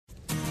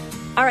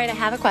All right, I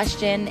have a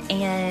question,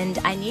 and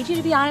I need you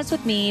to be honest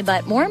with me,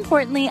 but more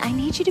importantly, I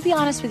need you to be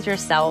honest with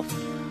yourself.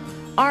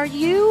 Are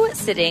you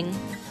sitting?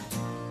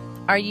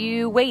 Are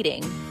you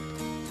waiting?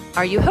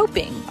 Are you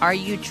hoping? Are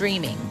you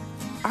dreaming?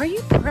 Are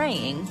you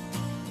praying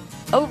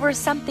over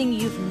something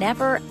you've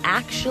never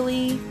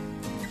actually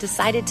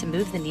decided to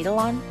move the needle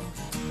on?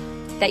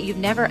 That you've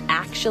never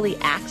actually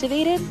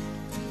activated?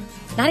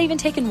 Not even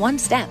taken one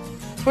step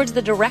towards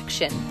the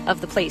direction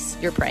of the place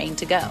you're praying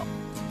to go?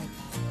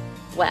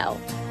 Well,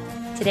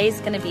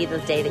 today's going to be the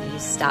day that you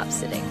stop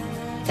sitting,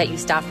 that you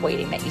stop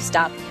waiting, that you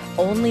stop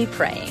only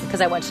praying, because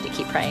I want you to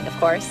keep praying, of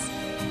course,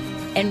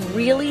 and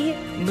really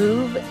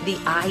move the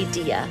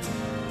idea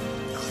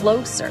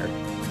closer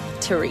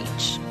to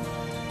reach.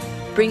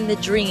 Bring the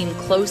dream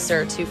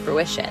closer to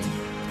fruition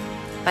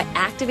by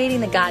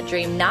activating the God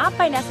dream, not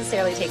by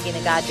necessarily taking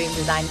the God dream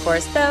design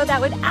course, though that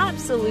would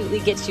absolutely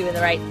get you in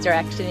the right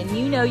direction. And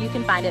you know you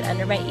can find it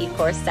under my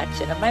e-course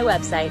section of my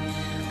website.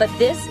 But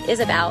this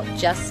is about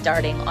just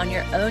starting on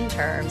your own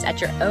terms,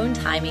 at your own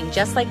timing,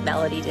 just like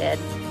Melody did.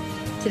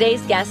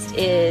 Today's guest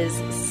is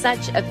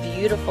such a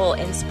beautiful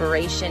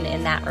inspiration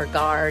in that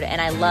regard.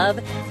 And I love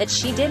that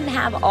she didn't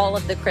have all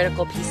of the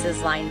critical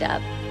pieces lined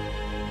up,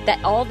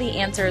 that all the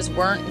answers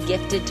weren't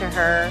gifted to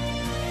her,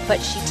 but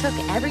she took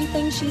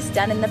everything she's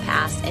done in the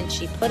past and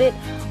she put it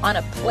on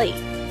a plate.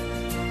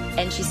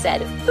 And she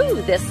said, "Ooh,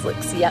 this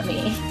looks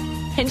yummy."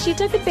 And she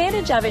took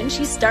advantage of it and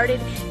she started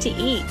to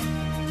eat.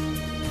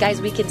 Guys,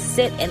 we can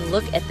sit and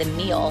look at the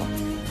meal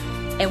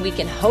and we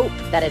can hope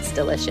that it's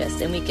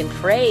delicious and we can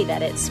pray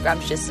that it's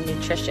scrumptious and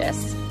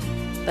nutritious.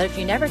 But if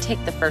you never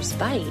take the first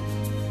bite,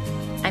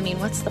 I mean,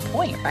 what's the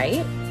point,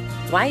 right?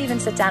 Why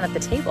even sit down at the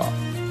table?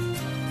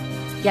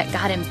 Yet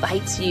God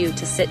invites you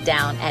to sit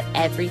down at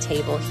every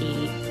table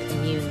He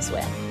communes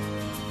with.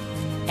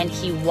 And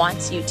He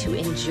wants you to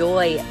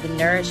enjoy the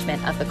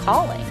nourishment of the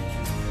calling.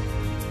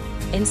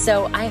 And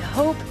so I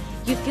hope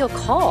you feel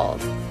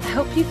called. I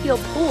hope you feel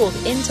pulled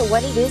into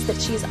what it is that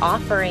she's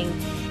offering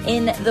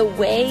in the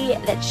way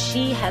that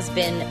she has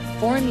been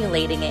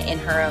formulating it in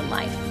her own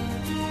life.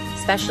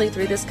 Especially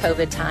through this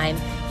COVID time,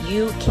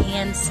 you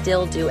can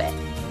still do it.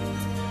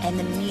 And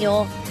the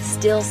meal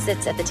still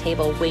sits at the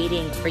table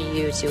waiting for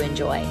you to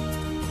enjoy.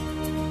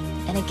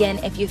 And again,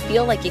 if you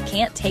feel like you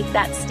can't take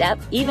that step,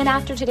 even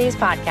after today's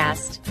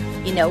podcast,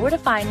 you know where to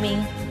find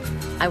me.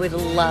 I would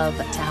love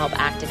to help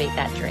activate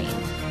that dream.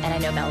 And I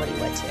know Melody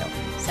would too.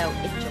 So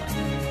enjoy.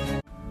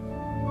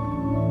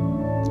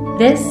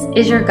 This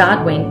is your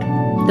God wink,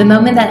 the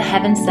moment that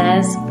heaven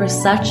says, for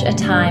such a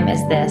time as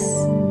this,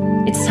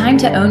 it's time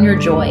to own your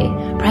joy,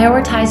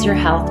 prioritize your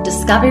health,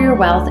 discover your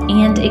wealth,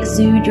 and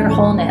exude your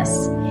wholeness.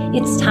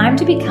 It's time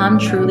to become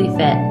truly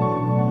fit.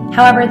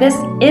 However, this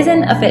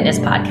isn't a fitness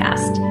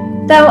podcast,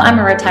 though I'm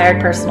a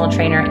retired personal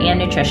trainer and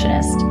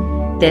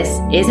nutritionist. This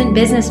isn't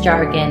business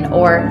jargon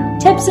or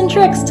tips and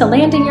tricks to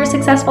landing your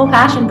successful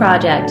passion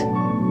project,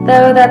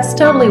 though that's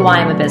totally why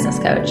I'm a business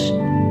coach.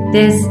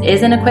 This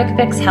isn't a quick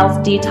fix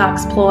health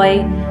detox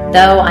ploy,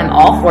 though I'm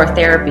all for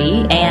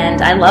therapy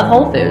and I love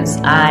Whole Foods.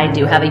 I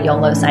do have a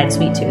YOLO side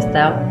sweet tooth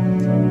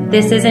though.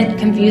 This isn't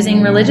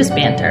confusing religious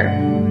banter,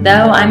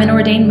 though I'm an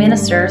ordained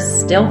minister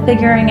still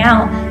figuring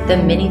out the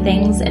many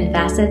things and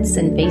facets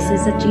and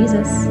faces of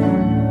Jesus.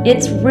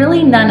 It's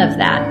really none of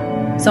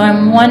that. So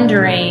I'm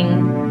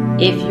wondering,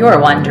 if you're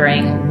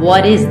wondering,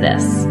 what is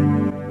this?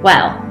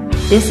 Well,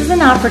 this is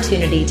an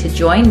opportunity to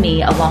join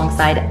me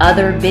alongside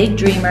other big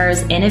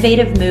dreamers,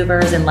 innovative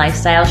movers, and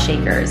lifestyle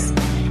shakers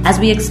as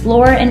we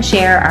explore and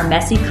share our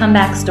messy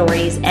comeback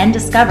stories and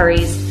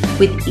discoveries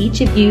with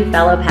each of you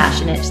fellow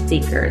passionate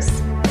seekers.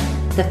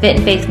 The Fit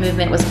and Faith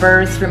movement was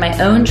birthed through my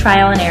own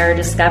trial and error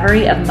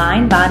discovery of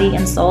mind, body,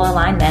 and soul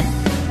alignment,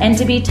 and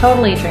to be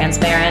totally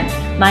transparent,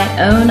 my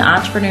own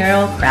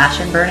entrepreneurial crash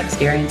and burn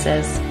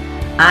experiences.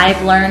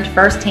 I've learned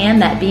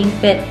firsthand that being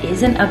fit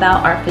isn't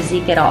about our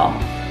physique at all.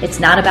 It's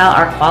not about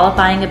our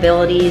qualifying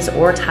abilities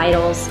or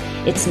titles.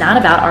 It's not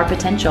about our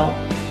potential.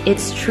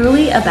 It's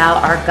truly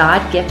about our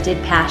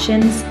God-gifted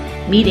passions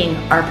meeting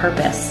our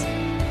purpose.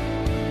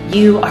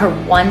 You are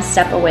one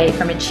step away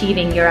from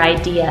achieving your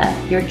idea,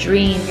 your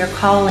dream, your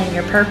calling,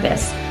 your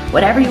purpose,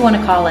 whatever you want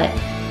to call it.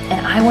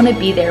 And I want to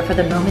be there for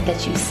the moment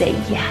that you say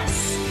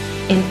yes,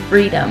 in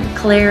freedom,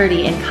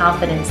 clarity, and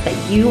confidence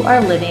that you are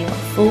living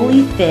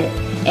fully fit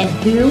in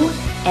who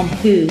and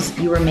whose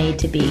you were made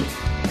to be.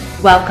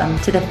 Welcome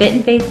to the Fit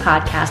and Faith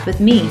podcast with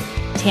me,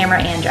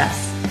 Tamara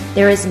Andress.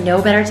 There is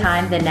no better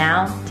time than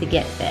now to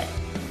get fit.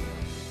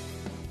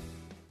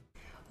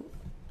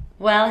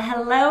 Well,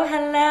 hello.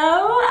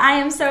 I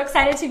am so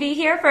excited to be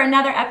here for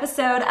another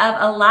episode of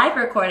a live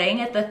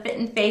recording at the Fit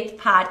and Faith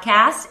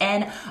podcast.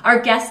 And our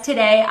guest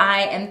today,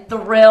 I am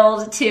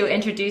thrilled to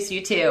introduce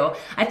you to.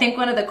 I think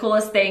one of the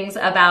coolest things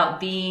about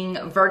being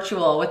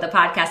virtual with the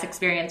podcast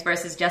experience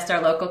versus just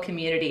our local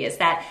community is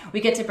that we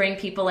get to bring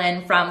people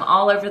in from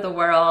all over the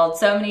world,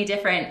 so many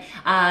different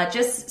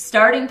just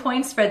starting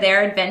points for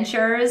their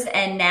adventures,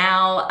 and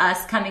now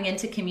us coming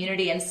into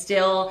community and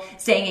still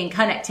staying in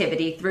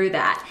connectivity through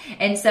that.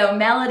 And so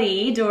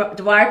Melody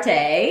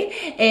Durate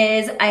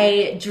is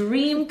a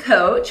dream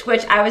coach,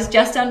 which I was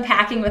just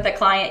unpacking with a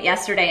client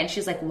yesterday, and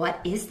she's like, what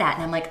is that?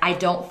 And I'm like, I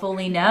don't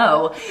fully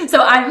know.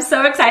 So I'm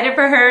so excited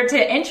for her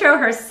to intro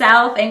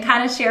herself and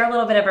kind of share a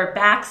little bit of her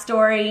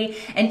backstory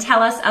and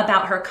tell us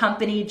about her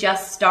company,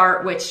 Just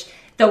Start, which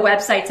the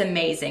website's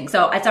amazing.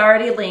 So it's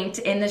already linked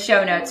in the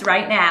show notes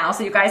right now.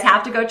 So you guys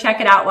have to go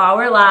check it out while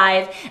we're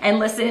live and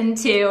listen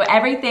to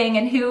everything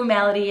and who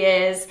Melody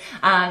is.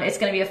 It's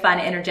going to be a fun,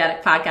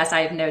 energetic podcast,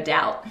 I have no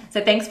doubt.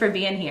 So thanks for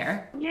being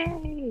here.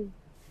 Yay.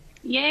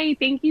 Yay.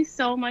 Thank you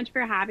so much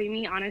for having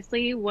me.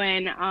 Honestly,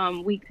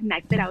 when we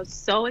connected, I was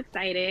so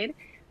excited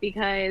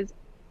because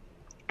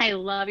I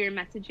love your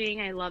messaging.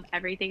 I love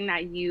everything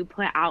that you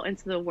put out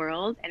into the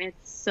world. And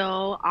it's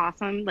so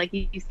awesome. Like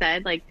you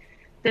said, like,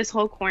 this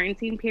whole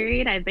quarantine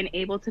period, I've been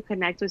able to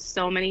connect with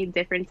so many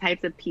different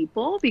types of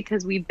people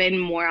because we've been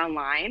more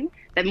online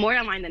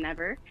than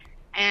ever.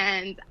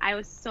 And I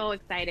was so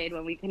excited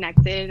when we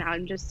connected. And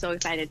I'm just so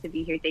excited to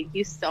be here. Thank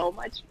you so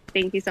much.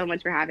 Thank you so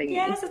much for having me.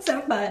 Yes, it's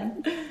so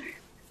fun.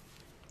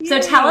 Yay. So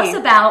tell us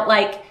about,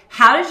 like,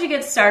 how did you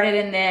get started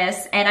in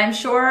this? And I'm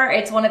sure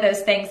it's one of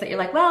those things that you're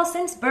like, well,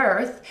 since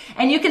birth,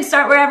 and you can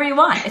start wherever you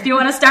want. If you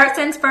want to start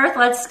since birth,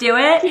 let's do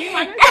it.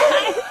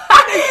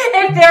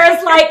 If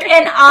there's like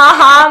an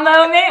aha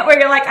moment where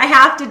you're like, I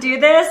have to do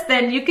this,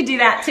 then you could do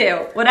that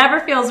too. Whatever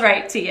feels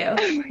right to you.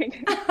 Oh my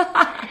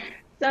God.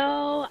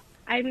 So,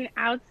 I mean,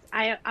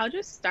 I'll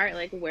just start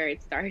like where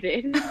it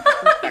started.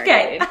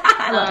 Okay.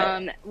 I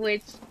love it.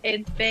 Which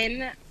it's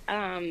been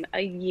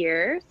a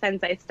year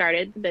since I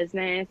started the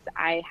business.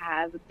 I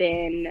have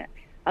been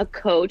a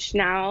coach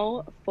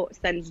now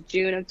since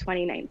June of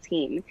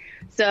 2019.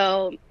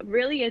 So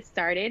really it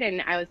started, and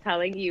I was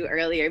telling you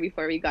earlier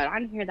before we got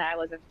on here that I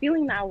wasn't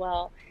feeling that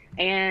well.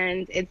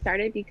 And it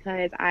started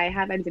because I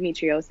have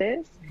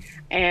endometriosis,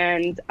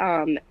 and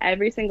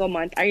every single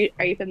month, are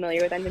you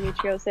familiar with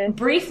endometriosis?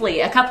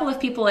 Briefly, a couple of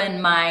people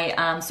in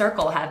my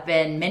circle have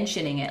been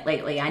mentioning it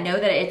lately. I know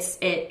that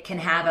it can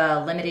have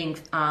a limiting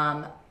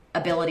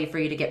ability for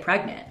you to get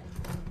pregnant.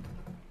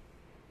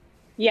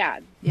 Yeah,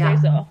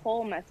 there's a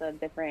whole mess of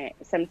different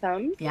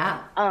symptoms.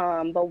 Yeah.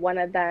 But one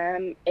of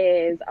them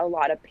is a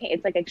lot of pain.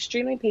 It's like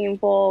extremely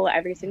painful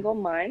every single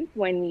month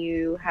when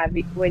you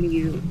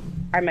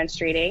are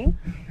menstruating,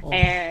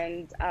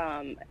 and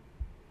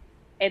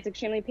it's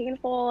extremely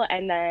painful.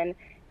 And then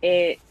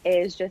it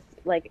is just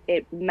like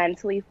it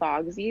mentally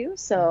fogs you.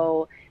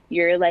 So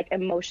your like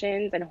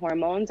emotions and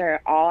hormones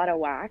are all out of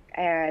whack,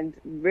 and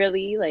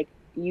really like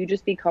you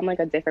just become like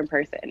a different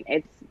person.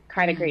 It's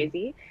kind of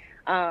crazy.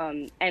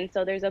 And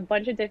so there's a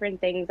bunch of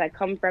different things that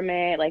come from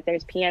it. Like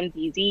there's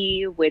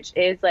PMDD, which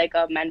is like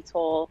a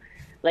mental,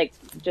 like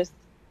just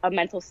a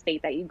mental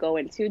state that you go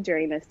into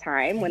during this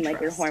time when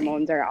like your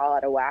hormones are all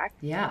out of whack.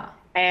 Yeah.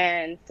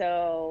 And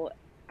so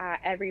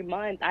every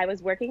month I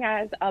was working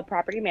as a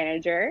property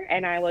manager,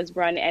 and I was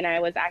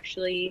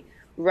actually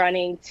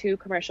running 2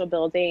 commercial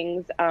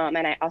buildings. And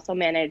I also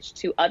managed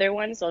 2 other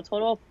ones. So a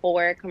total of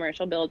 4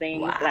 commercial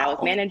buildings that I was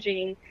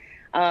managing.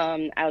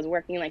 I was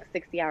working like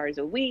 60 hours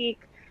a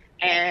week.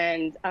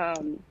 And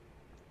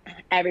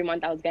every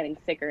month I was getting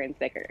sicker and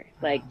sicker,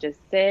 like just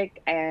sick,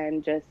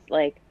 and just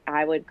like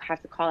I would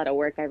have to call out of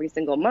work every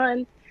single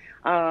month.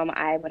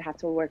 I would have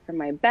to work from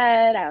my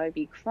bed. I would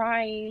be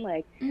crying.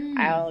 Like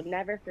I'll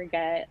never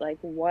forget like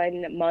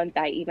one month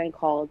I even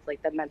called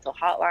like the mental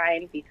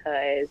hotline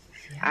because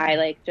I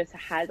like just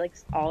had like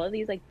all of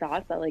these like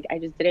thoughts that like I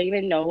just didn't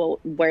even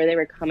know where they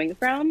were coming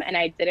from, and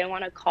I didn't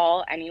want to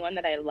call anyone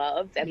that I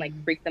loved and like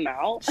freak them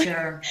out.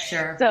 Sure.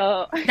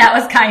 So that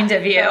was kind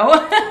of you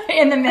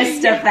in the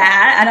midst of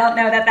that. I don't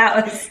know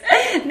that was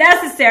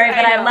necessary,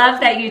 but I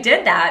love that you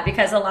did that,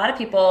 because a lot of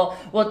people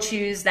will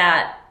choose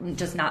that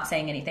just not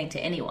saying anything to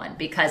anyone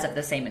because of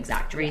the same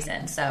exact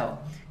reason. So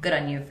good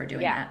on you for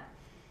doing that.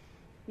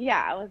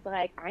 Yeah, I was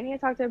like, I need to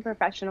talk to a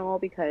professional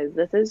because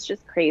this is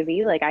just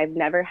crazy. Like, I've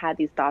never had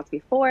these thoughts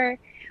before.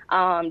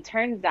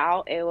 Turns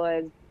out it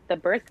was the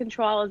birth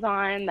control I was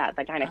on that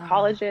the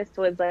gynecologist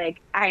was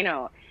like, I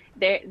know,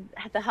 the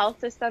health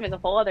system is a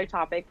whole other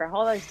topic for a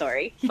whole other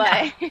story.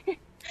 But,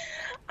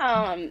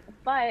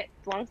 but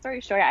long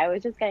story short, I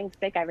was just getting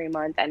sick every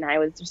month, and I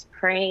was just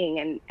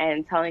praying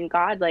and telling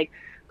God, like,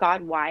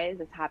 God, why is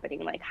this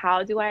happening? Like,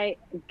 how do I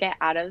get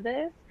out of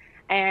this?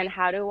 And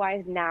how do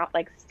I now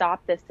like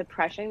stop this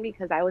depression?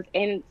 Because I was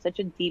in such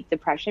a deep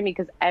depression,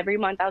 because every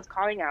month I was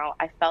calling out,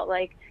 I felt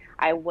like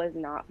I was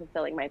not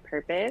fulfilling my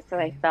purpose. So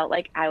I felt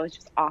like I was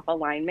just off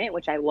alignment,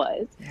 which I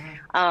was.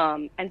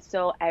 And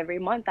so every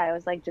month I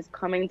was like just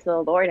coming to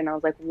the Lord, and I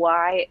was like,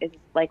 why is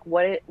like,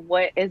 what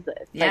is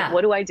this? Like,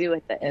 what do I do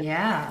with this?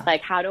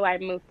 Like, how do I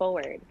move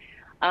forward?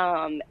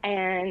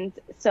 And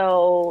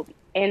so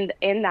in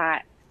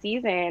that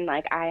season,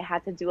 like I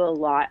had to do a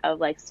lot of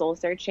like soul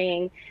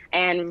searching,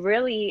 and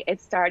really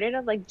it started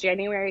of like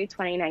January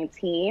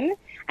 2019,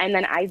 and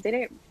then I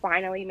didn't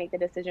finally make the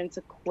decision to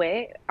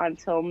quit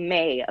until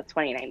May of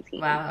 2019.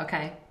 Wow.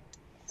 Okay.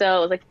 So it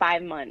was like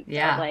 5 months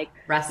of like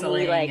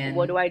wrestling, me, like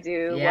what do I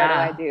do? What do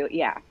I do?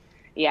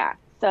 Yeah.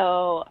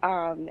 So,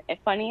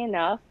 funny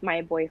enough,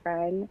 my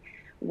boyfriend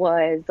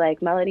was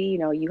like, Melody, you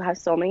know, you have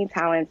so many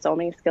talents, so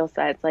many skill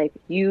sets. Like,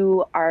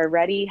 you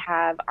already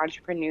have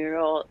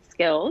entrepreneurial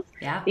skills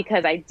Yeah.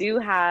 because I do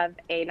have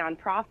a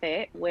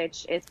nonprofit,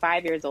 which is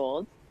 5 years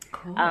old.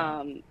 Cool.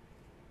 Um,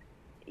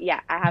 yeah,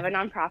 I have a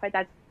nonprofit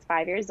that's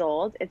 5 years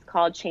old. It's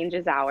called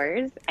Changes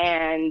Hours.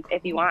 And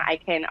if you Cool. want, I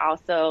can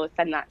also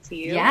send that to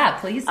you. Yeah,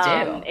 please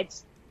do.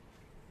 It's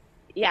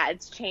Yeah,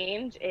 it's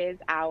change is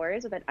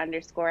hours with an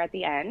underscore at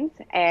the end.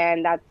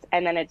 And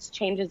then it's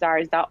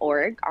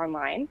changesours.org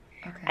online.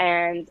 Okay.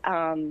 And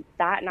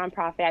that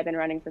nonprofit I've been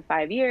running for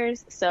 5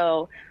 years.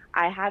 So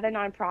I had a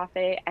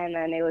nonprofit, and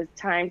then it was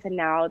time to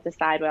now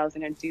decide what I was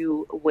going to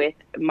do with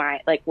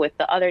with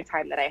the other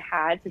time that I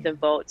had to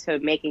devote to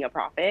making a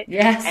profit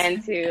Yes.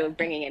 and to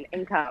bringing in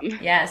income.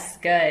 Yes,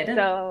 good.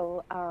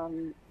 So,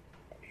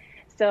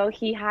 so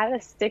he had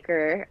a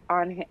sticker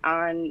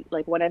on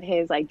like one of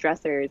his like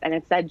dressers, and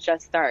it said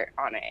 "Just Start"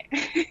 on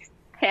it.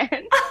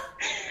 And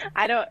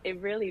I don't. It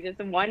really just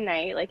one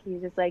night, like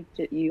he's just like,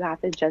 you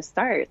have to just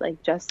start,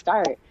 like just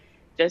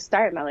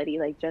start, Melody,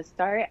 like just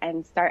start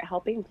and start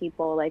helping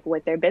people like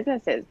with their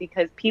businesses,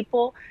 because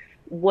people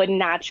would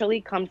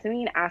naturally come to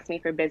me and ask me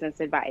for business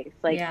advice.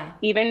 Like Yeah.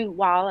 even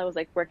while I was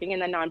like working in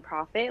the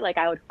nonprofit, like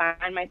I would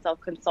find myself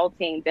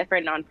consulting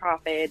different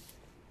nonprofits,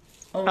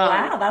 Oh,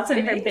 wow, that's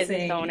different amazing.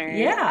 business owners.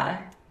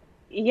 Yeah.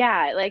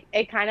 Yeah, like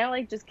it kind of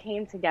like just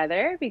came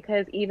together,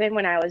 because even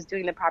when I was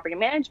doing the property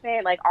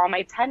management, like all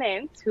my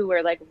tenants who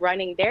were like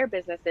running their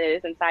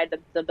businesses inside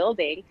the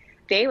building,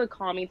 they would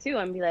call me too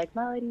and be like,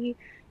 Melody,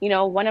 you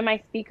know, one of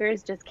my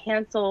speakers just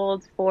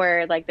canceled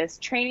for like this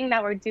training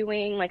that we're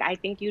doing. Like, I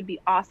think you'd be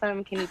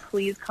awesome. Can you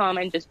please come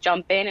and just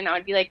jump in? And I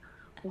would be like,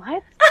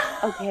 what?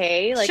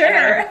 Okay. Like, and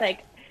I was Sure. just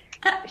like,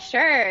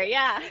 sure,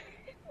 yeah,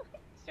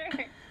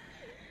 sure.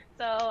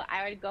 So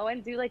I would go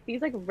and do like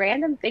these like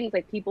random things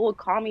like people would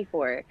call me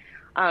for,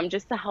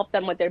 just to help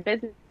them with their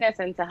business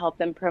and to help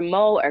them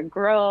promote or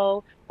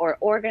grow or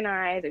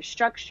organize or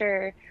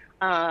structure.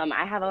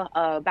 I have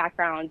a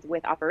background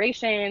with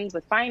operations,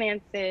 with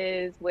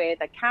finances, with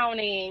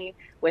accounting,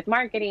 with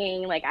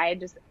marketing. Like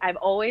I've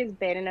always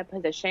been in a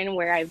position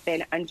where I've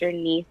been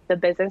underneath the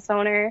business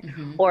owner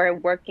Hmm. or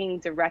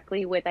working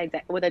directly with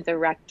a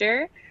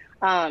director.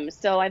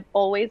 So I've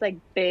always like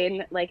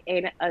been like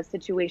in a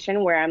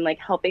situation where I'm like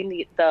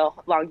helping the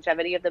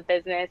longevity of the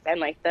business and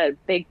like the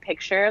big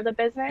picture of the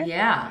business.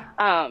 Yeah.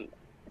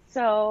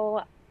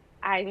 So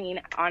I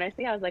mean,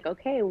 honestly, I was like,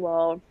 okay,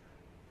 well,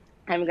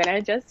 I'm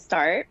gonna just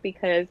start,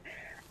 because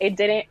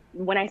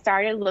when I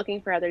started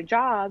looking for other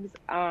jobs,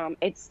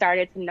 it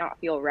started to not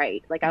feel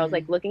right. Like I was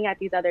like Mm. looking at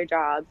these other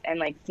jobs and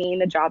like seeing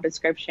the job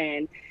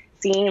description,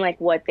 seeing like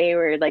what they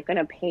were like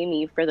gonna pay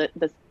me for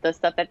the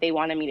stuff that they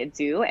wanted me to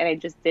do, and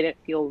it just didn't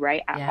feel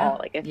right at Yeah. all.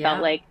 Like it felt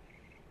Yeah. like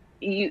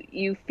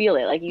you feel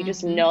it, like you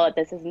just Hmm. know that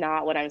this is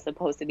not what I'm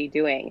supposed to be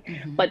doing.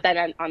 Hmm. But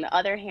then on the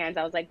other hand,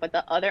 I was like, but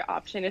the other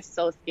option is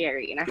so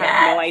scary, and I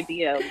have no Yes.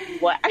 idea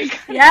what I'm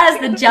Yes,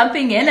 gonna the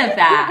jumping in of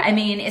that. I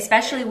mean,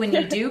 especially when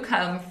you do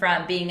come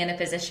from being in a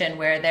position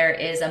where there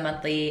is a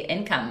monthly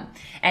income,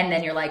 and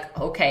then you're like,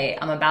 okay,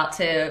 I'm about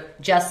to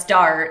just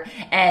start,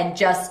 and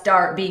just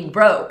start being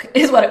broke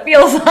is what it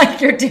feels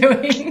like you're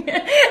doing.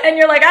 And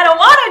you're like, I don't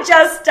want to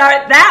just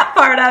start that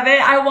part of it.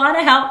 I want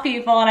to help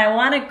people, and I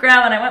want to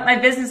grow, and I want my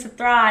business to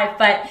thrive.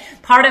 But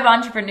part of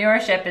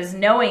entrepreneurship is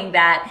knowing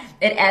that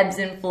it ebbs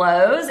and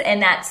flows,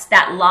 and that's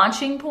that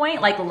launching point,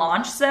 like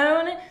launch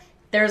zone,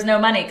 there's no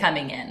money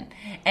coming in.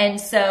 And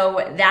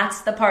so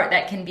that's the part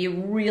that can be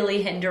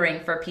really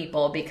hindering for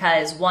people,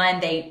 because one,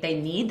 they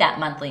need that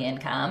monthly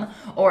income,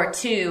 or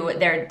two,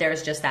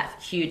 there's just that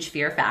huge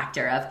fear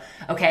factor of,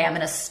 okay, I'm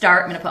going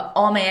to put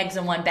all my eggs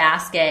in one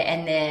basket,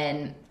 and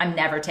then I'm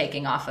never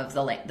taking off of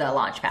the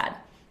launch pad.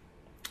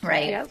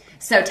 Right. Yep.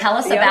 So tell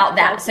us Yep, about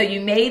that. So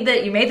you made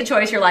the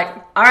choice. You're like,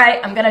 all right,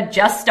 I'm going to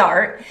just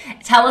start.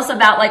 Tell us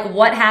about like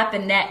what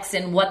happened next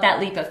and what that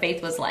leap of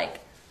faith was like.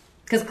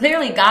 Because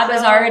clearly God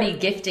was already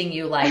gifting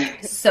you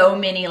like so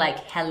many like,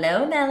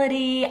 hello,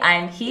 Melody,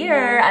 I'm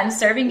here. I'm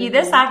serving you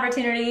this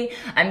opportunity.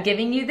 I'm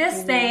giving you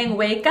this thing.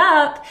 Wake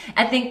up.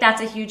 I think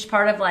that's a huge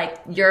part of like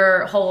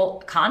your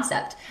whole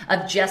concept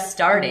of just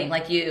starting.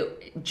 Like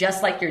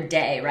just like your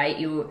day, right?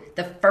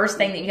 The first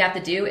thing that you have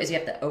to do is you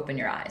have to open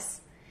your eyes.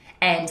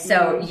 And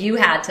so you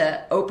had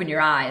to open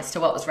your eyes to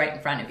what was right in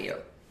front of you.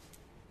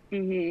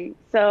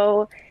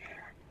 So,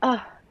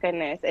 oh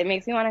goodness, it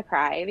makes me want to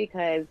cry,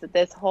 because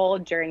this whole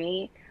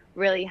journey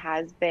really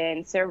has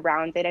been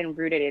surrounded and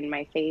rooted in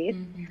my faith.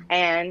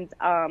 And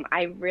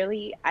I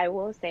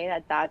will say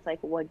that that's like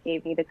what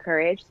gave me the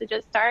courage to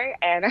just start.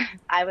 And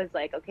I was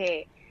like,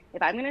 okay,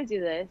 if I'm going to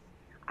do this,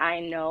 I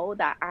know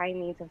that I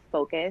need to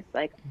focus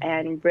like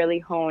and really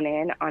hone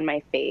in on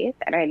my faith,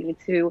 and I need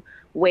to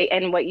wait.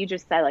 And what you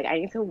just said, like I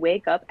need to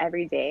wake up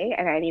every day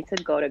and I need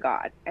to go to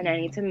God, and I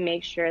need to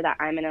make sure that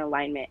I'm in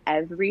alignment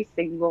every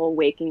single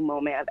waking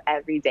moment of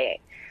every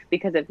day,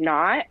 because if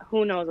not,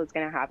 who knows what's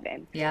going to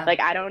happen. Yeah. Like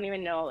I don't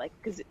even know, like,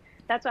 because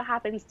that's what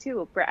happens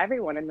too for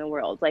everyone in the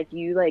world. Like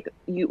you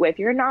if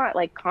you're not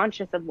like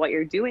conscious of what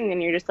you're doing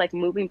and you're just like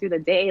moving through the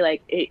day,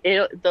 like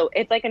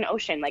it's like an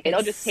ocean, like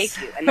it'll just take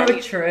you. And so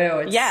true.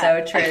 It's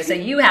so true. So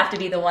you have to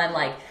be the one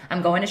like,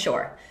 I'm going to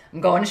shore.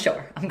 I'm going to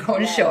shore. I'm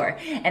going to shore.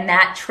 And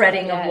that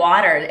treading of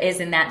water is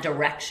in that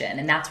direction.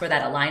 And that's where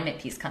that alignment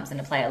piece comes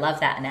into play. I love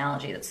that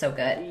analogy. That's so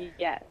good.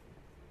 Yes.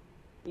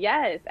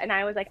 Yes. And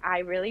I was like, I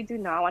really do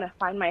not want to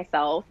find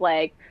myself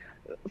like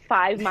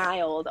 5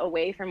 miles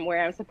away from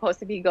where I'm supposed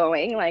to be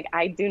going. Like,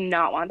 I do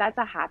not want that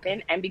to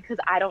happen. And because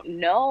I don't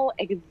know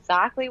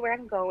exactly where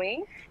I'm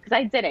going, because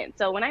I didn't.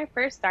 So when I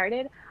first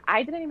started,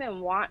 I didn't even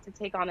want to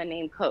take on the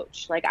name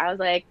coach. Like, I was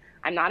like,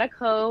 I'm not a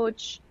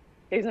coach.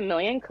 There's a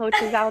million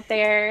coaches out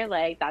there.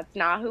 Like, that's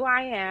not who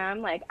I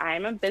am. Like,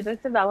 I'm a business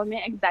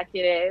development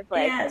executive.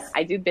 Like,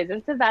 I do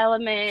business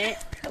development.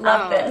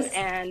 Love this.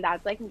 And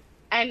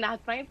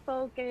that's my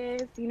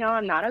focus. You know,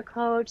 I'm not a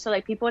coach. So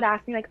like people would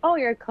ask me like, oh,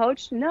 you're a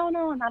coach? No,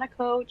 I'm not a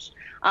coach.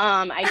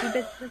 I do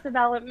business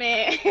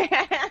development. So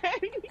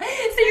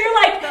you're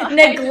like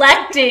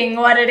neglecting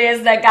what it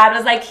is that God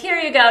was like, here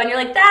you go. And you're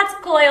like, that's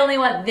cool. I only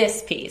want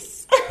this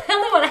piece. I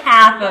only want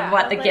half of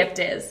what the gift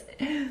is.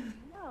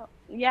 No.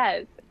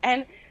 Yes.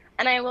 And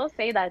I will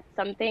say that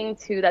something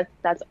too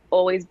that's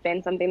always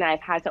been something that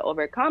I've had to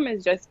overcome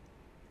is just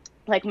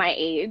like my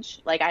age.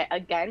 Like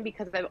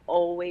because I've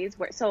always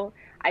worked. So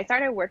I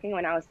started working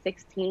when I was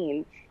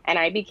 16 and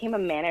I became a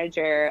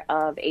manager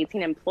of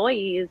 18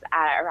 employees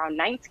at around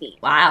 19.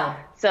 Wow.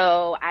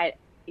 So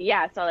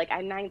like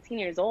at 19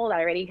 years old, I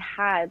already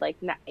had like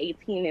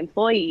 18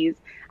 employees,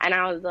 and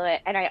I was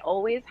like, and I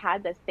always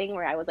had this thing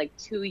where I was like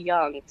too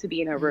young to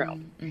be in a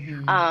room.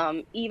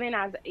 Mm-hmm. Even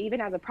as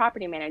a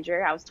property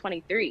manager, I was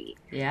 23.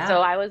 Yeah.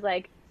 So I was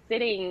like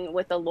sitting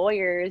with the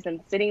lawyers and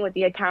sitting with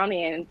the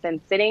accountants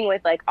and sitting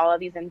with like all of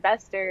these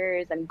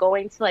investors and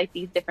going to like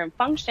these different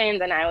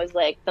functions, and I was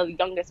like the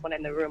youngest one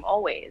in the room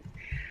always.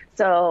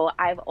 So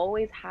I've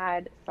always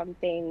had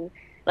something,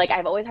 like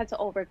I've always had to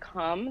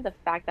overcome the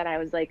fact that I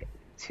was like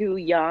too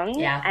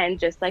young and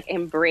just like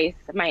embrace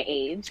my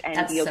age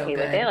and be okay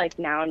with it. Like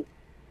now,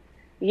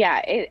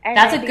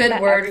 that's a good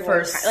word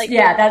for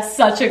that's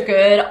such a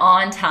good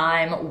on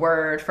time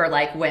word for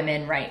like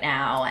women right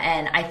now.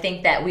 And I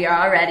think that we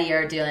already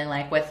are dealing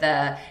like with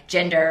the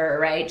gender,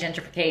 right?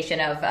 Gentrification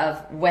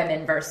of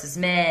women versus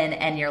men.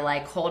 And you're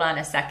like, hold on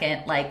a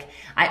second. Like,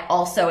 I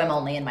also am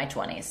only in my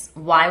 20s.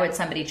 Why would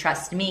somebody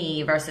trust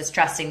me versus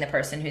trusting the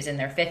person who's in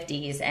their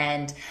 50s?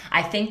 And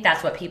I think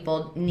that's what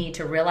people need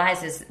to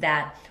realize is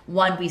that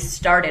one, we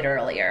started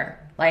earlier.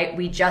 Like,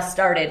 we just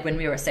started when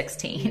we were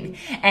 16,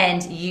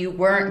 and you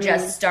weren't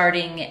just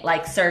starting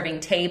like serving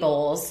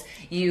tables.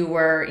 You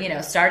were,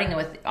 starting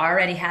with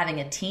already having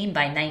a team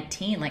by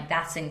 19. Like,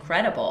 that's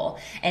incredible.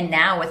 And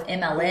now with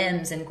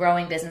MLMs and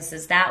growing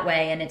businesses that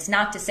way, and it's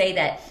not to say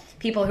that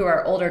people who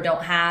are older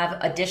don't have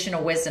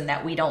additional wisdom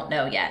that we don't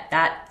know yet.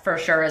 That for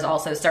sure is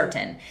also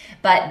certain.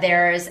 But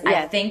there's,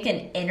 I think,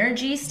 an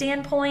energy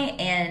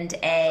standpoint and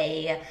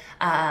a,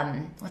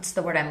 what's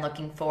the word I'm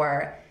looking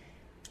for?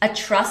 A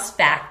trust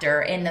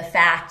factor in the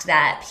fact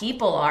that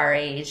people our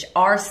age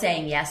are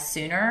saying yes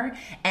sooner,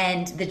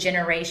 and the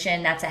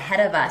generation that's ahead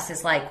of us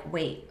is like,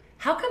 wait,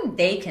 how come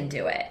they can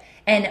do it?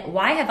 And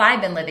why have I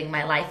been living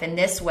my life in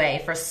this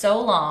way for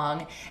so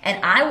long?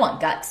 And I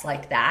want guts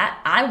like that.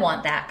 I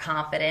want that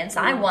confidence.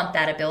 I want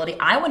that ability.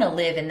 I want to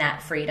live in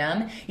that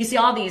freedom. You see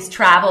all these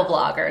travel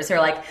bloggers who are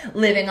like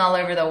living all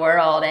over the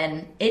world,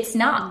 and it's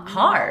not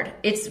hard.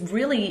 It's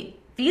really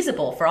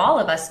feasible for all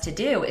of us to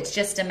do. It's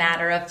just a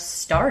matter of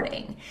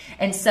starting.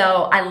 And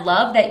so I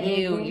love that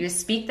you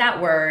speak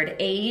that word.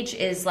 Age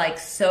is like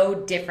so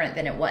different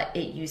than what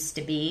it used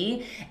to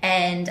be.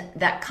 And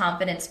that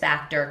confidence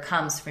factor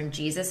comes from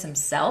Jesus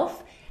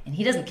himself. And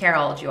he doesn't care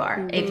how old you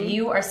are. If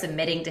you are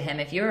submitting to him,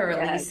 if you are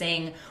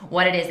releasing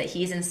what it is that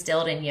he's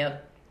instilled in you,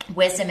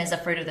 wisdom is a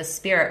fruit of the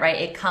Spirit, right?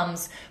 It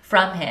comes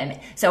from him.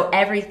 So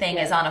everything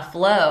is on a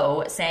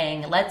flow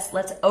saying, let's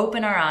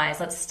open our eyes.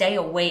 Let's stay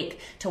awake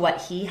to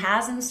what he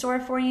has in store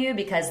for you,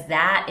 because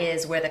that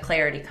is where the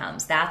clarity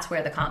comes. That's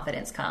where the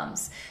confidence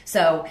comes.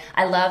 So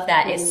I love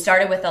that it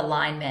started with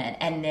alignment,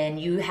 and then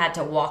you had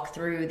to walk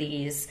through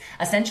these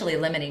essentially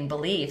limiting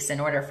beliefs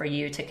in order for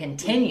you to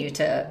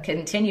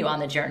continue on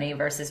the journey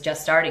versus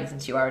just starting,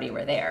 since you already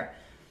were there.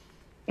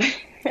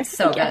 It's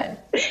so good.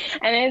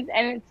 And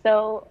it's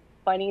so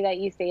funny that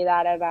you say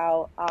that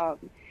about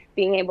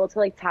being able to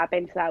like tap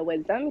into that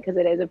wisdom, because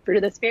it is a fruit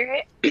of the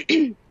Spirit.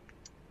 I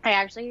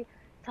actually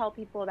tell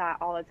people that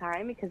all the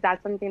time, because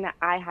that's something that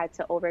I had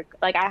to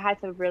I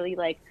had to really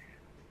like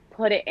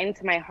put it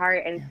into my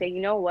heart and say, you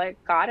know what,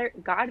 God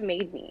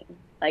made me.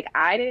 Like,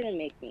 I didn't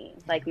make me.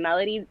 Like,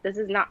 Melody,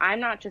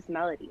 I'm not just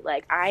Melody.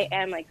 Like, I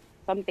am like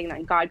something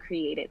that God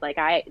created. Like,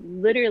 I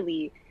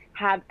literally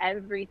have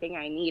everything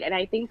I need. And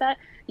I think that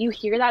you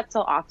hear that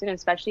so often,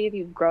 especially if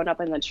you've grown up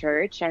in the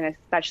church, and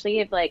especially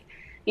if like,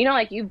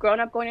 like you've grown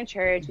up going to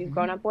church, you've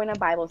grown up going to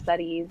Bible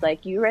studies,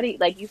 like you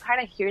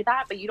kind of hear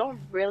that, but you don't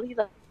really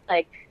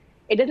like,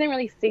 it doesn't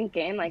really sink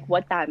in like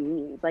what that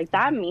means. Like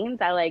that means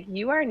that like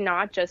you are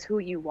not just who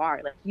you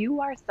are. Like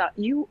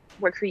you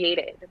were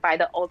created by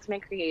the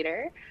ultimate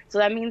creator. So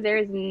that means there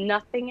is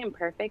nothing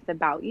imperfect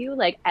about you.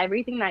 Like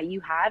everything that you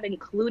have,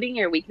 including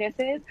your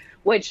weaknesses,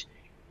 which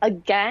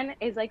again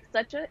is like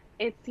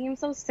it seems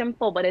so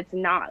simple, but it's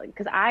not,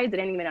 because I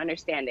didn't even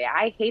understand it.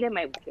 I hated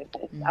my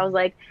weaknesses. I was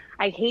like,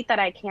 I hate that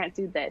I can't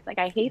do this. Like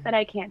I hate that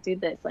I can't do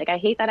this. Like I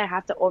hate that I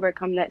have to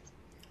overcome this.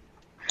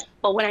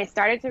 But when I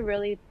started to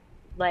really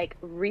like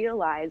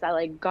realize that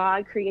like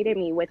God created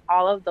me with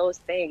all of those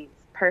things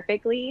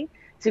perfectly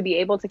to be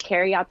able to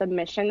carry out the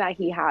mission that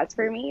he has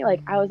for me,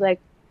 like I was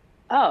like,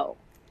 oh,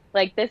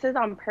 like this is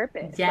on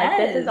purpose. Yes.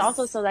 Like this is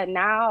also so that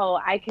now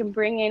I can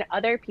bring in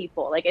other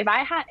people. Like if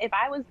I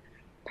was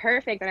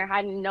perfect and I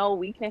had no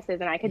weaknesses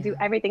and I could do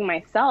everything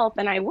myself,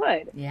 then I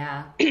would.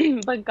 Yeah.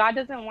 But God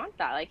doesn't want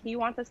that. Like he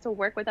wants us to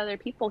work with other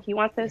people. He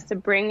wants us to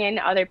bring in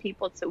other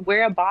people.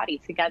 We're a body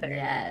together.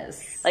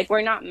 Yes. Like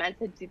we're not meant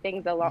to do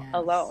things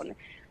alone.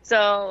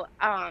 So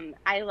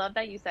I love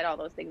that you said all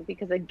those things,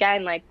 because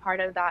again, like part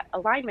of that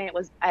alignment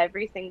was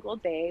every single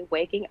day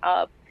waking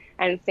up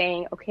and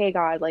saying, okay,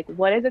 God, like,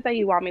 what is it that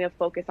you want me to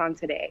focus on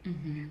today?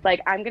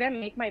 Like, I'm going to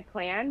make my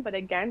plan. But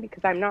again,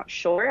 because I'm not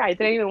sure, I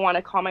didn't even want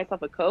to call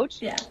myself a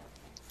coach. Yeah.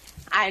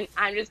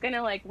 I'm just going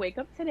to like wake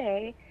up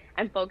today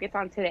and focus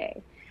on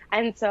today.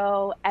 And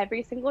so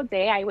every single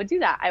day I would do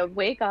that. I would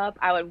wake up,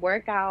 I would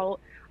work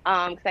out,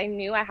 because I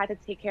knew I had to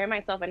take care of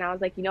myself. And I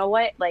was like, you know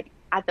what? Like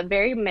at the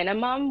very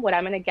minimum, what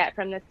I'm going to get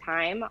from this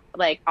time,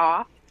 like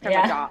off from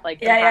a job,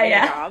 like having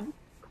a job,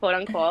 quote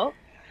unquote,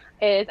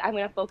 is I'm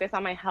going to focus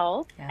on my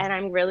health, and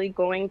I'm really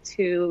going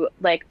to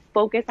like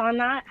focus on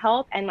that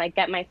health and like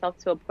get myself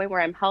to a point where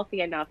I'm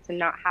healthy enough to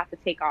not have to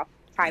take off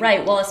time.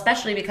 Right. Well,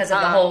 especially because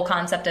of the whole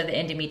concept of the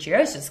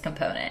endometriosis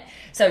component.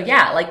 So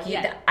yeah, like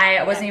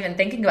I wasn't even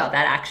thinking about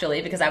that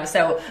actually, because I was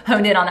so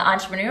honed in on the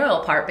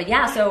entrepreneurial part. But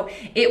yeah, so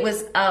it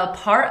was a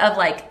part of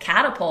like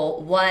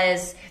Catapult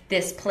was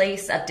this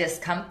place of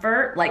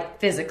discomfort, like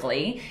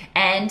physically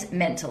and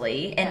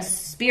mentally and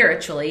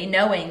spiritually,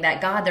 knowing that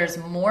God, there's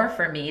more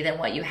for me than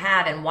what you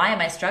have, and why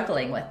am I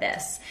struggling with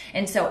this?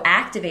 And so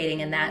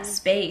activating in that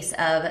space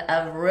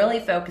of really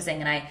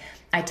focusing. And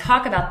I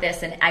talk about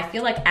this, and I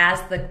feel like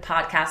as the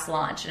podcast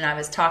launched and I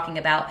was talking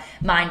about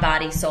mind,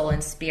 body, soul,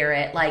 and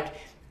spirit, like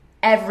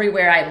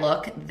everywhere I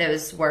look,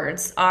 those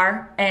words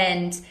are.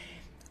 And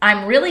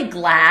I'm really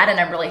glad and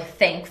I'm really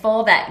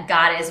thankful that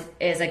God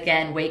is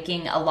again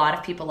waking a lot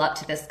of people up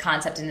to this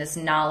concept and this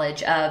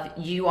knowledge of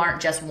you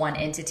aren't just one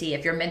entity.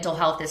 If your mental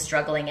health is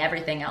struggling,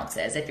 everything else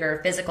is. If your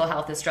physical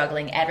health is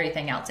struggling,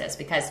 everything else is,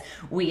 because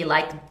we,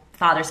 like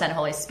Father, Son,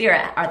 Holy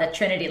Spirit, are the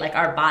Trinity. Like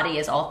our body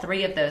is all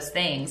three of those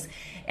things,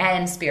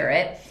 and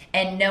spirit.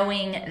 And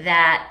knowing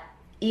that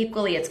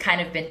equally it's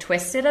kind of been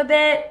twisted a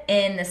bit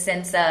in the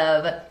sense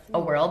of a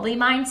worldly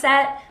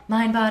mindset,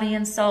 mind, body,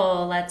 and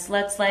soul. Let's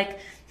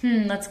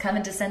come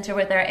into center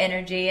with our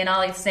energy and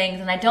all these things.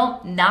 And I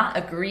don't not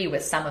agree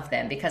with some of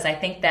them, because I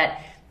think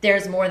that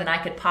there's more than I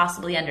could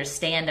possibly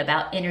understand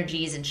about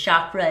energies and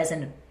chakras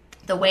and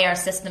the way our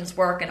systems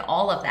work and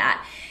all of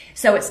that.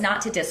 So it's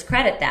not to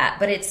discredit that,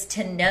 but it's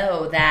to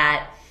know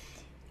that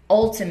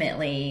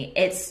ultimately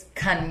it's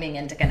coming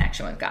into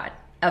connection with God.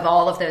 Of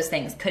all of those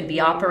things could be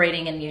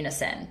operating in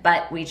unison,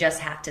 but we just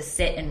have to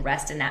sit and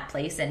rest in that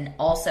place and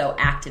also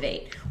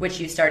activate, which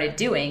you started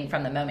doing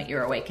from the moment you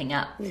were waking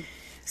up.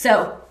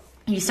 So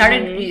you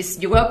started,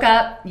 you woke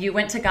up, you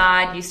went to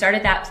God, you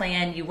started that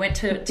plan, you went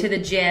to the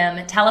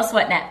gym. Tell us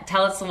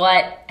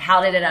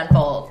how did it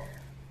unfold?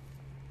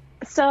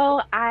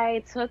 So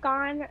I took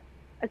on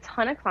a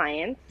ton of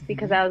clients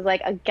because I was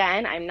like,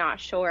 again, I'm not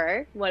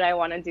sure what I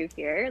want to do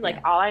here. Like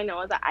all I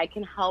know is that I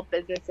can help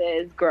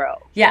businesses grow.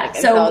 Yeah. Like,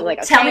 so I was like,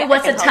 okay, tell me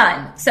what's a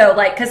ton. So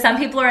like, cause some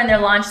people are in their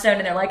launch zone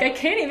and they're like, I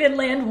can't even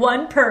land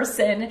one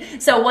person.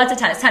 So what's a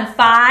ton? Is ton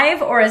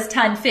 5 or is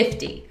ton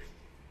 50?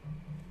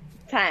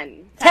 10.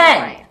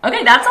 10.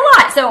 Okay, that's a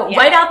lot. So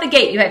right out the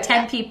gate, you had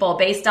 10 people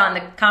based on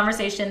the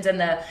conversations and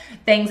the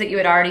things that you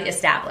had already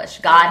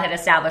established. God had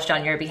established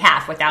on your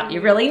behalf without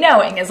you really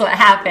knowing is what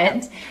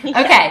happened.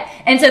 Okay.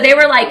 And so they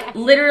were like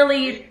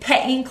literally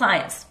paying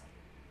clients.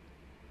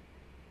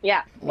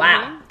 Yeah.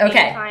 Wow.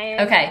 Okay.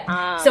 Clients, okay.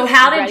 So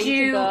how did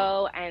you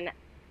go and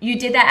you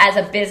did that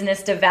as a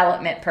business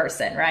development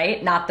person,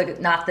 right? Not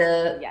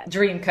the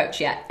dream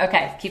coach yet.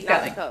 Okay. Keep not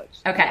going. The coach.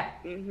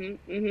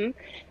 Okay.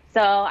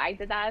 So I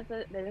did that as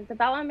a business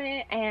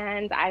development,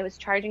 and I was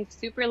charging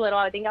super little.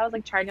 I think I was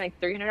like charging like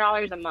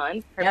 $300 a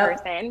month per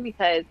person,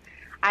 because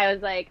I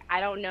was like,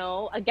 I don't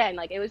know. Again,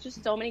 like it was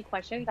just so many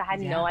questions. I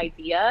had no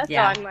idea. So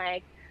I'm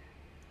like,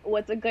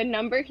 what's a good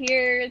number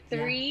here?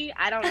 3?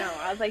 I don't know.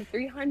 I was like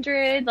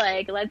 300.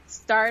 Like, let's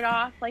start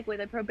off like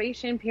with a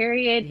probation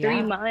period,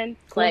 3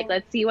 months. Cool. Like,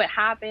 let's see what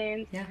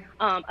happens.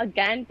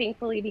 Again,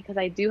 thankfully, because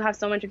I do have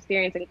so much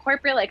experience in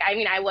corporate. Like, I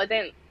mean, I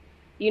wasn't,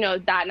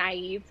 that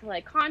naive to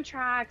like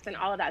contracts and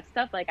all of that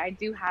stuff. Like I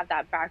do have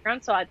that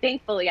background. So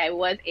thankfully I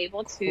was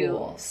able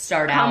to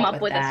come up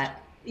with that.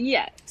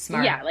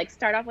 Smart. Yeah. Like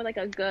start off with like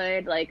a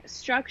good like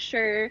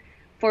structure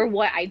for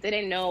what I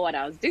didn't know what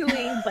I was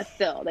doing, but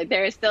still, like,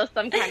 there is still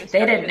some kind of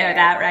They didn't know there.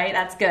 that, right?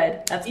 That's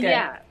good. That's good.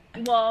 Yeah.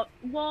 Well,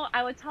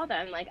 I would tell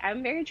them, like,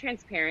 I'm very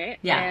transparent,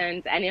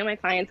 and any of my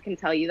clients can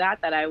tell you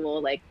that I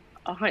will, like,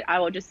 I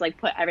will just, like,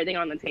 put everything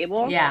on the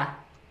table. Yeah.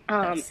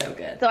 That's so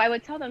good. So I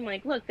would tell them,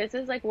 like, look, this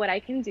is, like, what I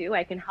can do.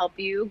 I can help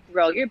you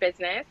grow your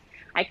business.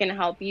 I can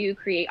help you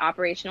create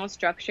operational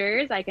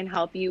structures. I can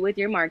help you with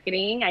your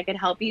marketing. I can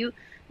help you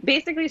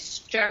basically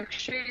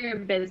structure your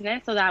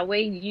business so that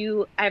way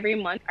you every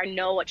month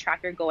know what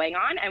track you're going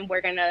on, and we're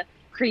going to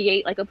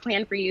create, like, a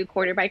plan for you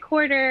quarter by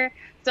quarter.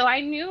 So I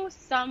knew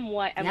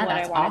somewhat of what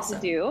I wanted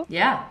to do.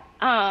 Yeah.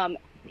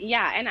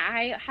 Yeah, and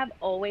I have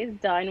always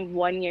done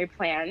 1-year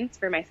plans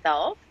for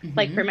myself,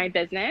 like, for my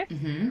business,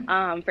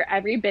 for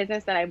every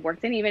business that I've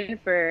worked in, even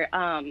for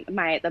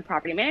the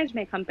property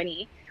management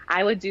company.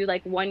 I would do,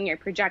 like, 1-year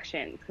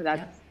projections, because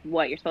that's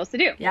what you're supposed to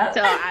do. Yep.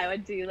 So I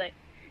would do, like,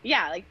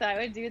 so I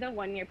would do the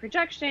 1-year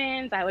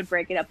projections. I would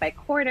break it up by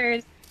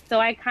quarters. So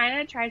I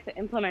kind of tried to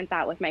implement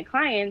that with my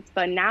clients,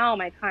 but now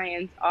my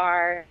clients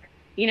are,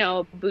 you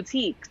know,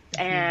 boutiques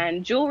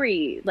and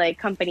jewelry, like,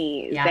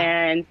 companies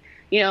and,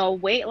 you know,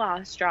 weight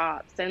loss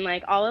drops and,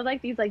 like, all of,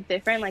 like, these, like,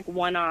 different, like,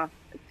 one-off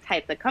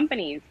types of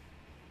companies.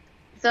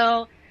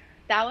 So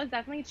that was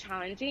definitely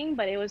challenging,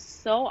 but it was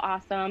so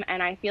awesome.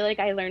 And I feel like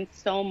I learned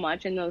so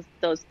much in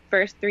those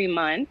first 3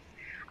 months.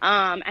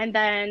 And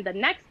then the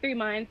next 3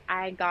 months,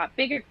 I got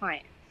bigger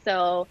clients.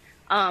 So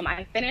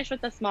I finished with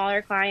the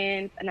smaller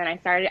clients, and then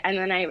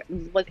I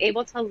was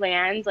able to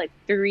land, like,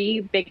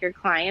 3 bigger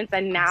clients,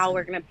 and now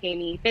we're going to pay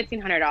me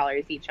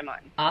 $1,500 each a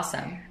month.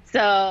 Awesome.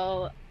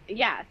 So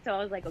yeah, so I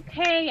was like,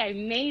 okay, I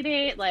made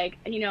it. Like,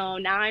 you know,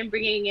 now I'm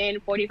bringing in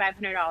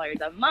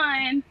 $4,500 a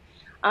month,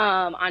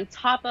 on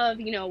top of,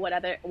 you know,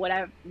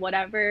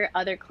 whatever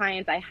other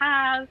clients I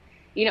have,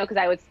 you know, because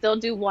I would still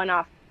do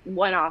one-off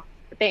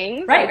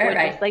things.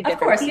 Right. Just, like, of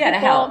course, you got to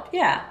help.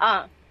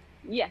 Yeah.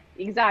 Yeah,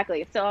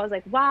 exactly. So I was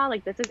like, wow,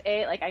 like, this is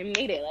it. Like, I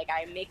made it. Like,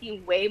 I'm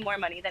making way more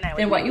money than I was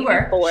than what you making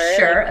were. before.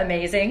 Sure,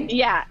 amazing.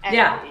 Yeah.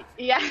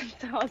 Yeah.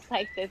 So I was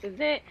like, this is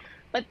it.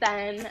 But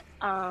then,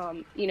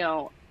 you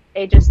know,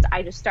 I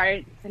just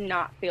started to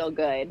not feel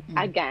good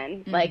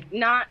again. Like,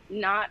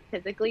 not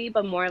physically,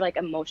 but more, like,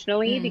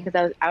 emotionally,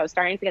 because I was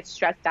starting to get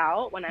stressed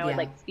out when I would,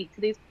 like, speak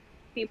to these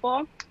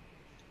people.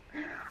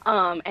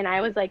 And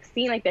I was, like,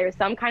 seeing, like, there was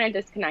some kind of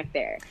disconnect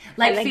there.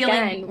 Like, and feeling,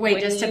 again, wait,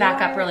 just to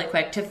back up really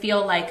quick, to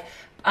feel like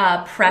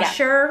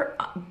pressure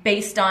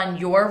based on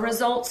your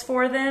results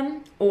for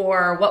them,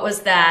 or what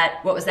was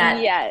that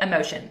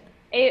emotion?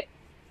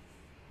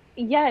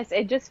 Yes,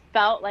 it just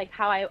felt like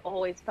how I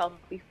always felt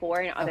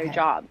before in other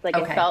jobs. Like,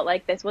 it felt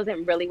like this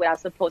wasn't really what I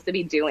was supposed to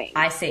be doing.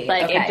 I see.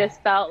 Like, it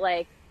just felt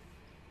like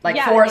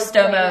forced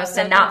almost,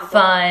 and not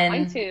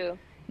fun. To.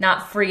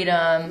 Not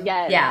freedom.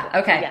 Yes. Yeah.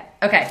 Okay. Yes.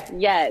 Okay.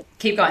 Yes.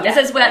 Keep going. Yes.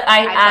 This is what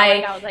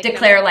I like,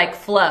 declare, you know, like,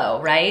 flow,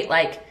 right?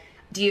 Like,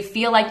 do you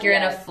feel like you're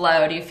in a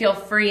flow? Do you feel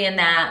free in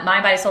that?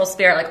 Mind, body, soul,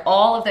 spirit, like,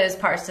 all of those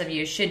parts of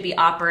you should be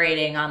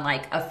operating on,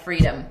 like, a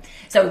freedom.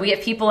 So we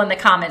have people in the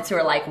comments who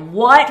are like,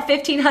 what?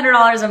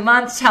 $1,500 a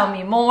month? Tell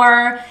me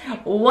more.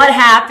 What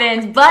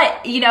happens?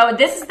 But, you know,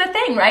 this is the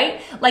thing,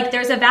 right? Like,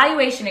 there's a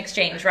valuation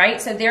exchange,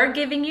 right? So they're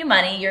giving you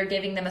money, you're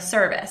giving them a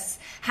service.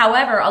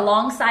 However,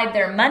 alongside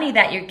their money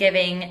that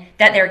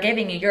they're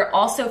giving you, you're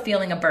also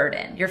feeling a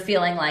burden. You're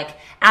feeling, like,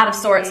 out of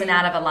sorts and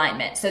out of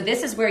alignment. So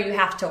this is where you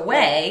have to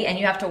weigh, and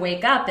you have to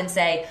wake up and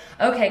say,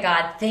 okay,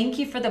 God, thank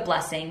you for the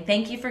blessing.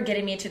 Thank you for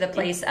getting me to the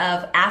place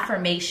of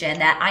affirmation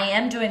that I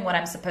am doing what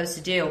I'm supposed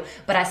to do,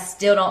 but I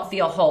still don't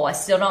feel whole. I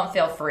still don't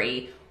feel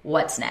free.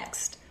 What's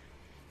next?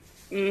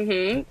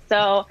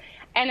 So,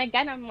 and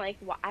again, I'm like,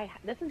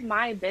 this is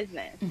my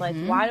business. Like,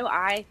 why do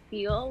I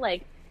feel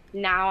like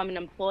now I'm an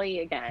employee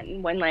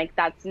again, when, like,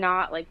 that's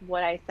not, like,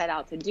 what I set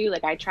out to do?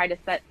 Like, I try to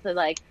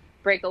like,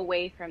 break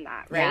away from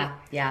that, right?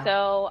 Yeah.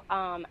 So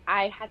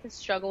I had to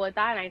struggle with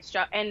that,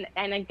 and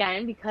and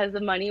again, because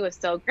the money was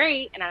so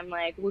great, and I'm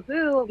like,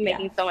 woohoo,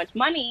 making so much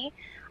money,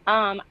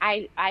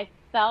 I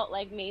felt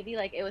like maybe,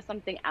 like, it was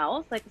something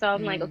else. Like, so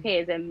I'm like, okay,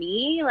 is it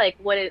me? Like,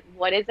 what is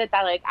it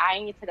that, like, I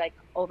need to, like,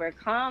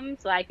 overcome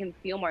so I can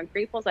feel more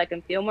grateful, so I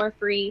can feel more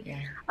free?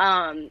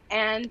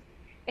 And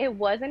it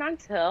wasn't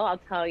until, I'll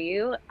tell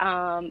you,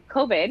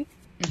 COVID,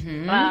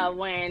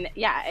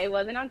 it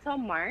wasn't until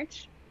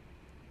March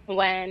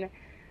when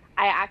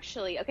I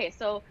actually,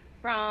 so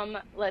from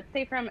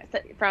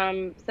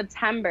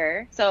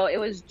September, so it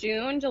was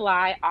June,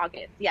 July,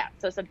 August. Yeah.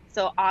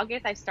 So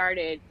August, I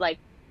started, like,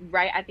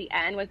 right at the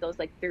end with those,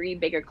 like, 3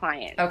 bigger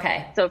clients.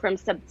 Okay. So from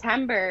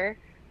September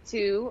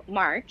to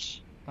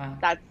March,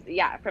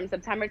 from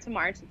September to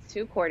March, it's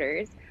 2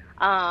 quarters.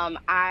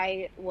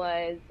 I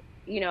was,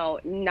 you know,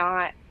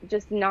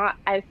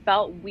 I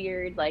felt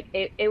weird. Like,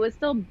 it was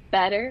still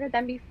better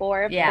than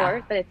before, of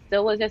course, but it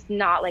still was just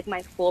not, like,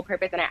 my full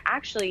purpose. And I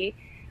actually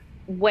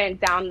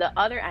went down the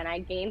other end. I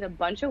gained a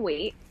bunch of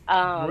weight.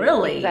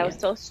 Really? Because I was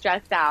so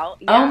stressed out.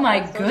 Yeah, oh my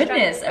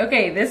goodness.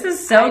 Okay, this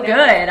is so good.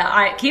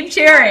 I keep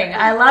sharing.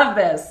 I love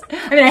this.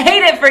 I mean, I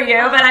hate it for you,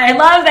 but I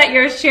love that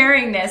you're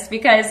sharing this,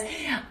 because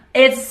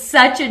It's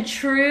such a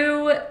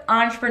true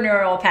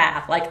entrepreneurial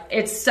path. Like,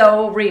 it's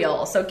so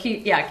real. So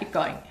keep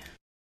going.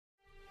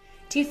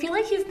 Do you feel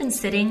like you've been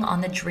sitting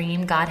on the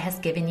dream God has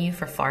given you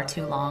for far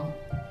too long?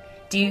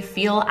 Do you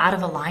feel out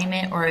of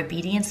alignment or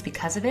obedience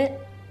because of it?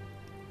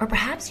 Or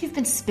perhaps you've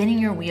been spinning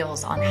your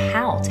wheels on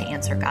how to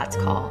answer God's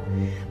call,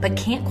 but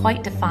can't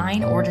quite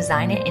define or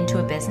design it into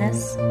a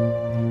business?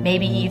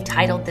 Maybe you've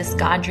titled this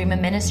God Dream a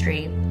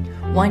ministry,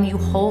 one you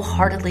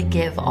wholeheartedly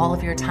give all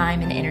of your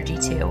time and energy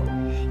to,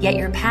 yet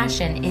your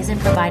passion isn't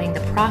providing the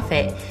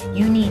profit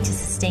you need to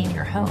sustain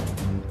your home,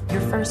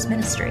 your first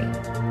ministry.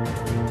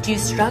 Do you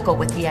struggle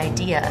with the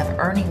idea of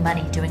earning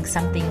money doing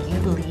something you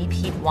believe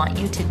He'd want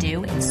you to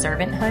do in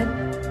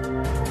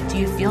servanthood? Do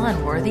you feel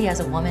unworthy as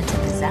a woman to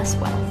possess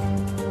wealth?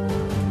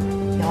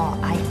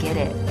 Y'all, I get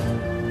it.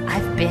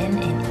 I've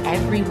been in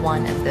every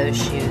one of those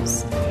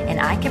shoes, and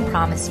I can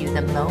promise you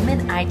the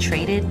moment I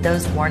traded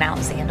those worn out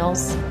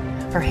sandals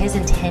for His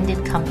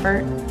intended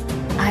comfort,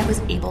 I was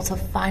able to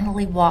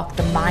finally walk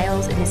the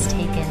miles it has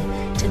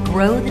taken to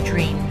grow the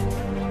dream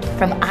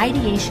from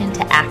ideation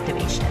to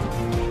activation,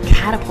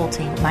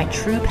 catapulting my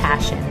true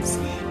passions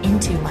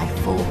into my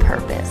full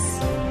purpose.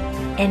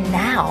 And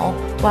now,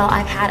 while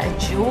I've had a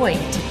joy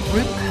to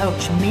group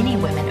coach many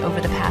women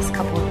over the past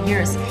couple of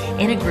years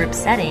in a group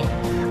setting,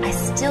 I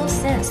still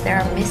sense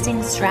there are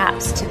missing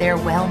straps to their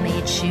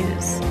well-made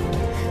shoes.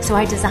 So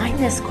I designed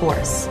this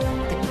course,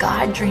 the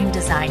God Dream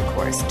Design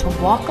course, to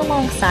walk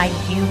alongside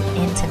you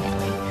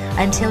intimately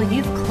until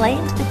you've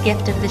claimed the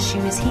gift of the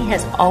shoes He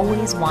has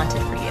always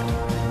wanted for you.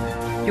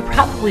 You're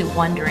probably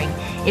wondering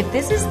if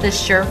this is the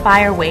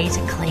surefire way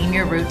to claim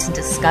your roots and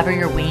discover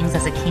your wings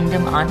as a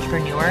kingdom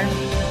entrepreneur.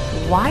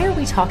 Why are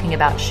we talking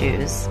about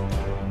shoes?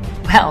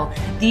 Well,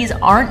 these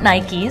aren't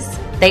Nikes,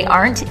 they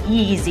aren't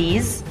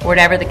Yeezys, or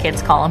whatever the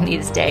kids call them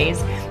these days,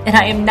 and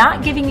I am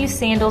not giving you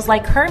sandals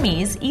like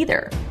Hermes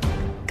either.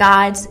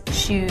 God's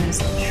shoes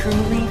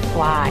truly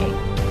fly.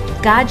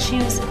 God's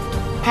shoes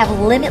have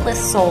limitless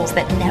soles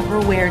that never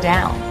wear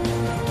down.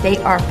 They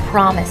are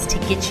promised to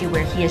get you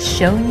where He has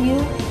shown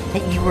you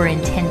that you were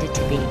intended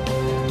to be.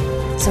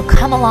 So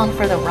come along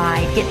for the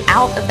ride, get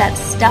out of that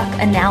stuck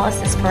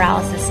analysis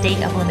paralysis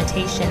state of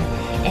limitation,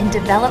 and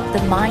develop the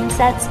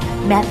mindsets,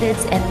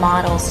 methods, and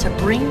models to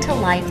bring to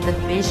life the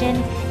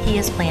vision He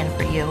has planned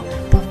for you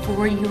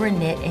before you were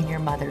knit in your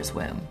mother's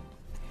womb.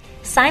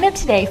 Sign up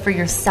today for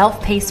your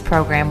self-paced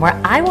program where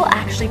I will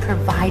actually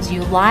provide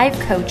you live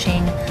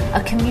coaching,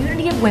 a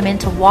community of women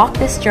to walk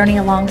this journey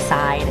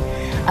alongside,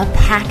 a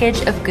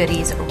package of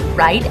goodies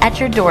right at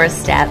your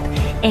doorstep,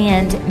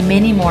 and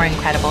many more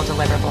incredible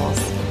deliverables.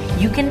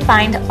 You can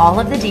find all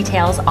of the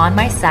details on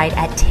my site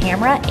at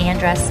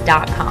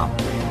tamraandress.com.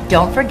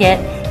 Don't forget,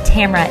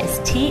 Tamra is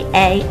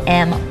Tamra.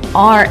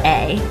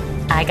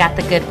 I got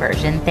the good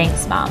version.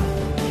 Thanks, Mom.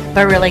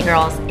 But really,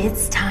 girls,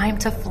 it's time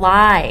to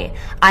fly.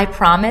 I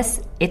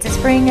promise it's as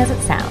spring as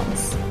it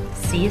sounds.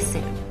 See you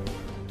soon.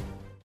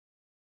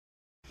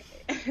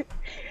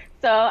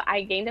 So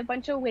I gained a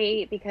bunch of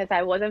weight because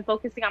I wasn't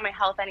focusing on my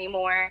health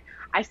anymore.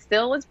 I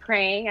still was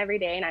praying every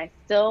day, and I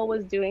still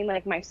was doing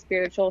like my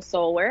spiritual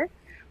soul work,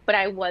 but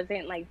I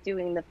wasn't like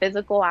doing the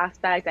physical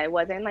aspect. I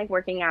wasn't like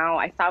working out.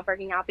 I stopped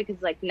working out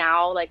because like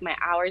now like my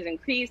hours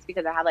increased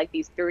because I have like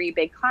these 3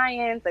 big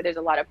clients. Like there's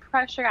a lot of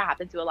pressure. I have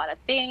to do a lot of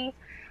things.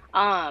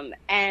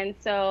 And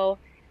so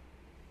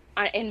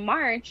in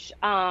March,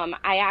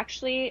 I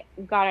actually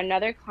got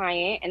another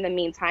client in the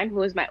meantime who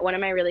was one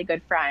of my really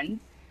good friends.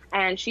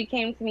 And she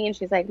came to me and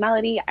she's like,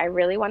 Melody, I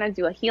really want to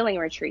do a healing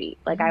retreat.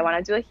 Like I want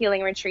to do a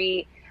healing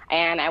retreat,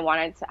 and I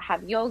wanted to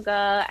have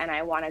yoga, and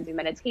I want to do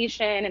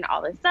meditation and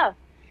all this stuff.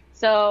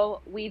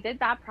 So we did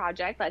that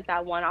project, like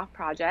that one-off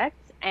project,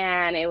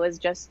 and it was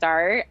just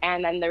start.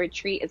 And then the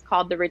retreat is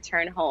called the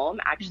Return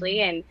Home, actually.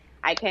 Mm-hmm. And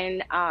I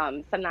can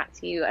send that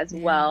to you as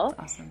well.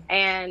 Awesome.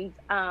 And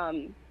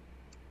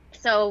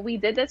so we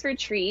did this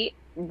retreat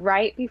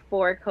right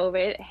before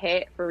COVID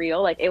hit for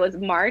real. Like it was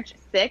March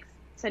 6th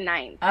to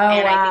 9th. Oh,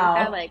 and wow.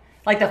 I think that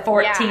like the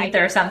 14th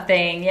or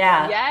something.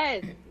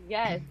 Yeah.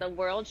 Yes. The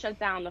world shut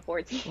down the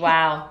 14th.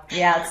 Wow.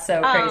 Yeah, it's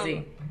so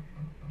crazy.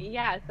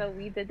 Yeah, so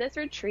we did this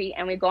retreat,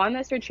 and we go on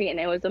this retreat, and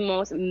it was the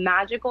most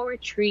magical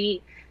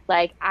retreat.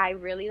 Like I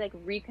really like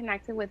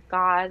reconnected with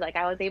God. Like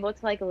I was able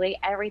to like lay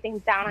everything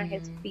down on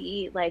His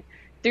feet, like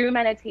through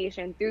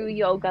meditation, through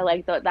yoga,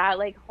 like that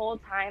like whole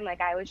time,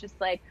 like I was just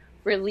like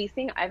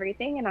releasing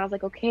everything, and I was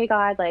like, okay,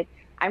 God, like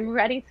I'm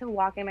ready to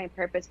walk in my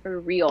purpose for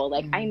real.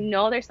 Like I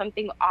know there's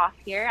something off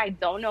here. I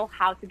don't know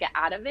how to get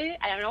out of it.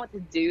 I don't know what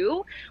to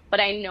do, but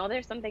I know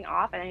there's something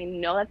off, and I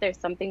know that there's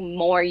something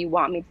more you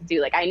want me to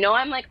do. Like I know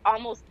I'm like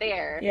almost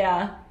there.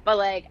 Yeah. But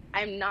like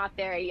I'm not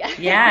there yet.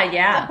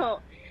 Yeah.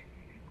 So,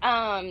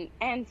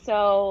 and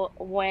so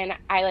when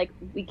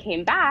we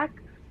came back,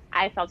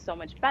 I felt so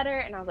much better,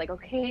 and I was like,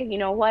 okay, you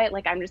know what?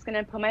 Like I'm just going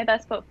to put my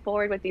best foot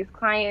forward with these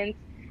clients,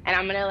 and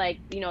I'm going to like,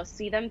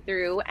 see them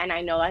through, and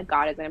I know that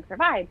God is going to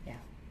provide. Yeah.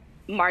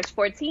 March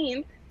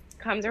 14th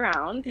comes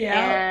around, yeah.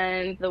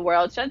 and the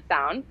world shuts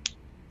down,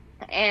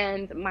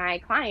 and my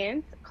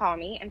clients call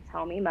me and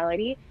tell me,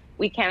 Melody,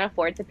 we can't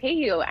afford to pay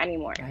you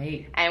anymore.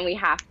 Right. And we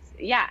have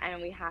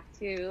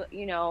to,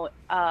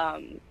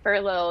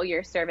 furlough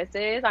your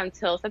services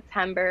until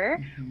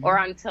September or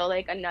until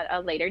like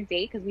a later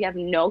date, because we have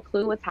no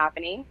clue what's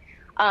happening.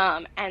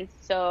 And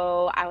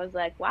so I was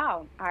like,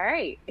 wow, all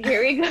right,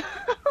 here we go.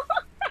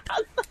 I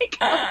was like,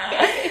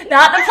 okay.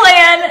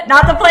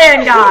 Not the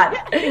plan, God.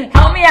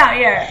 Help me out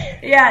here.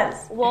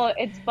 Yes. Well,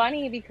 it's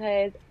funny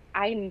because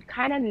I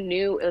kind of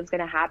knew it was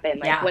going to happen.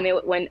 Like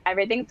when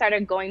everything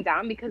started going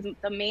down, because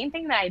the main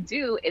thing that I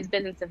do is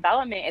business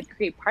development, is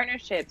create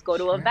partnerships, go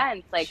to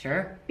events, like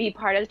be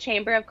part of the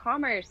Chamber of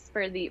Commerce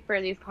for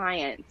these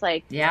clients.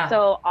 Like,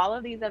 so all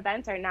of these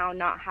events are now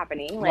not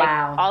happening. Like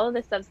all of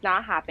this stuff's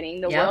not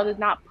happening. The world is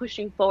not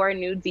pushing forward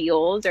new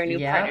deals or new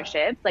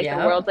partnerships. Like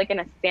the world's like in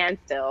a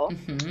standstill.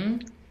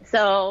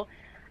 So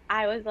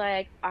I was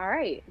like, all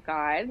right,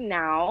 God,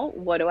 now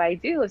what do I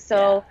do?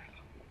 So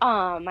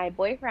my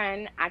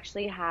boyfriend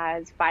actually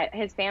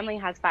his family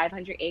has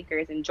 500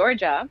 acres in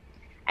Georgia.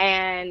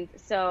 And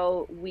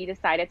so we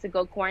decided to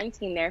go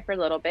quarantine there for a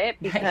little bit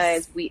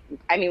because we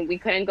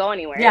couldn't go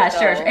anywhere. Yeah, so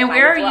sure. And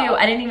where are you?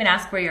 I didn't even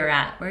ask where you're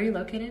at. Where are you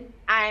located?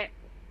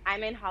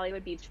 I'm in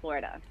Hollywood Beach,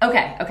 Florida.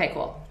 Okay,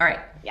 cool. All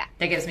right. Yeah.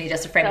 That gives me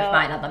just a frame of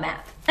mind on the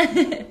map.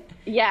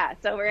 Yeah,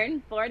 so we're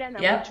in Florida, and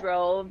then we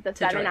drove the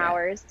 7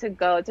 hours to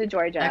go to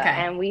Georgia. Okay.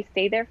 And we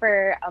stayed there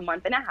for a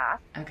month and a half.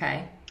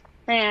 Okay.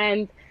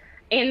 And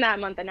in that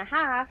month and a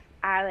half,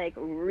 I like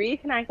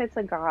reconnected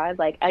to God.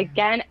 Like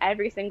again,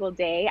 every single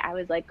day, I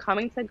was like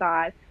coming to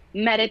God,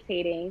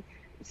 meditating,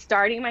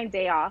 starting my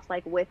day off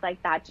like with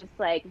like that, just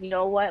like, you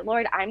know what,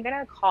 Lord, I'm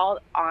gonna call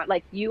on,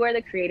 like, you are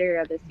the creator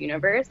of this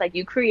universe, like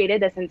you created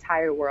this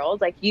entire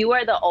world, like you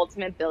are the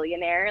ultimate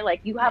billionaire,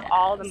 like you have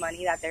all the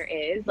money that there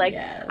is, like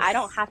I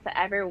don't have to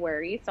ever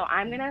worry. So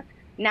I'm gonna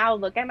now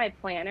look at my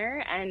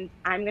planner and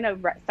I'm gonna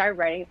start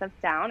writing stuff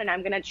down, and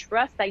I'm gonna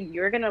trust that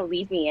you're gonna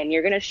lead me and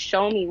you're gonna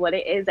show me what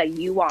it is that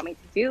you want me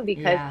to do,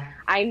 because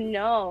I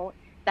know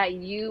that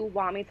you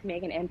want me to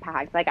make an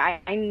impact. Like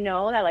I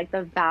know that like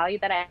the value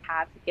that I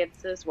have to give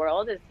to this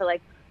world is to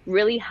like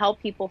really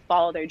help people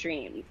follow their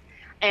dreams.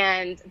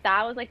 And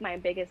that was like my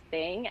biggest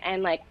thing.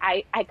 And like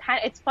I kind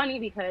of, it's funny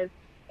because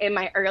in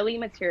my early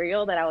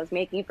material that I was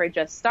making for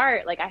Just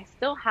Start, like I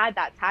still had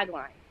that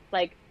tagline,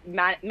 like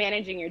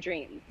managing your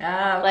dreams.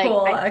 Oh, like,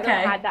 cool. I still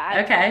had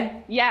that.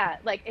 Okay. Yeah.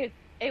 Like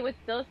it would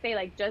still say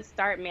like, just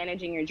start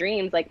managing your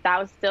dreams. Like that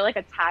was still like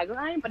a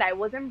tagline, but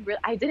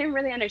I didn't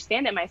really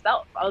understand it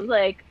myself. I was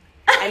like,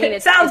 I mean,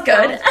 it sounds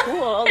good. Sounds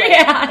cool. Like,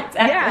 yeah,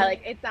 exactly. Yeah,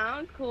 like it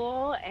sounds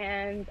cool.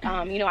 And,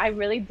 I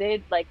really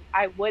did, like,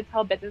 I would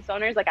tell business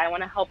owners, like, I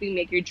want to help you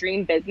make your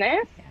dream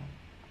business.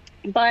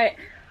 Yeah. But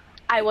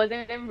I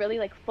wasn't really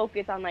like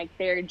focused on like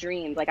their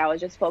dreams. Like I was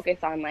just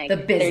focused on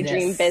like their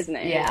dream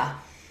business. Yeah.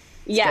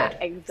 Yeah,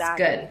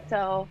 exactly. Good.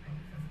 So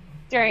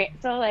during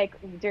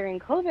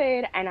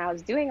COVID and I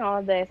was doing all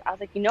of this, I was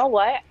like, you know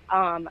what?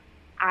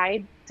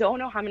 I don't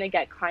know how I'm going to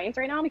get clients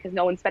right now because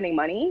no one's spending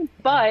money.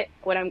 But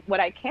what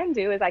I can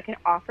do is I can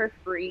offer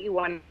free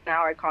 1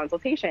 hour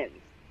consultations.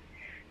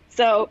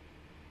 So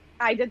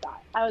I did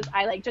that.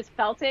 I like just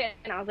felt it,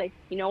 and I was like,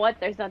 you know what?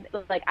 There's nothing,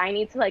 like I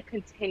need to like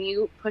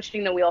continue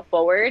pushing the wheel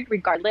forward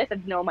regardless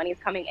if no money's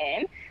coming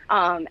in.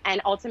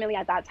 And ultimately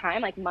at that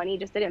time, like money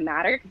just didn't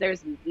matter because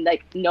there's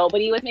like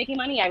nobody was making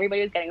money.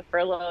 Everybody was getting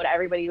furloughed.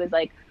 Everybody was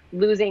like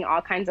losing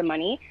all kinds of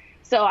money.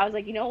 So I was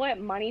like, you know what?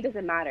 Money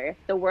doesn't matter. If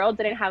the world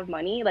didn't have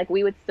money, like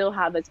we would still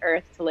have this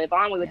earth to live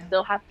on. We would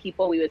still have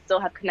people. We would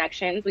still have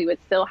connections. We would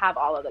still have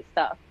all of this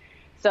stuff.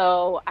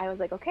 So I was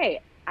like,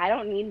 okay, I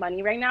don't need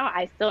money right now.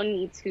 I still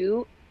need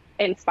to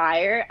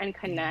inspire and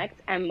connect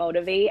and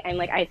motivate. And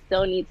like, I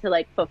still need to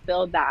like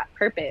fulfill that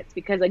purpose,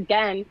 because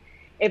again,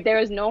 if there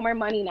was no more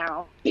money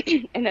now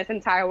in this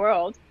entire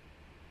world,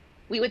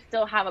 we would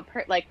still have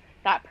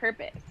that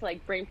purpose to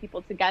like bring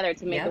people together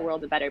to make the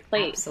world a better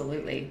place.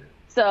 Absolutely.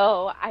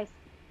 So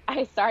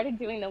I started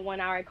doing the 1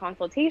 hour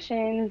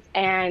consultations,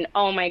 and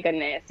oh my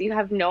goodness, you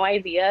have no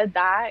idea.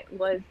 That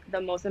was the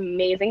most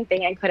amazing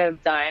thing I could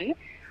have done.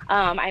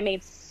 I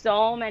made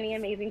so many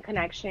amazing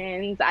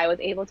connections. I was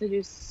able to do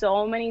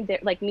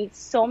meet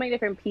so many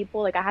different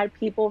people. Like I had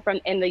people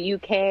in the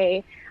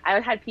UK. I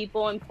had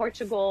people in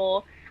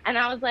Portugal, and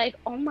I was like,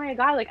 oh my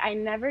God, like I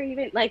never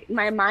even, like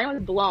my mind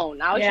was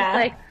blown. I was just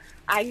like,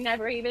 I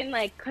never even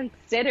like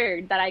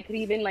considered that I could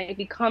even like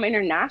become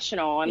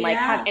international and like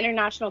have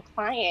international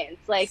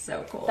clients. Like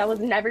so cool. That was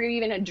never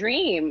even a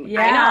dream.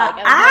 Yeah. I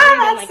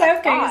know. Like,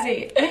 that's so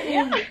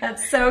crazy.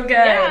 That's so good.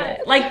 Yeah.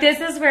 Like this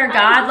is where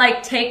God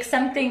like takes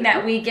something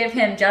that we give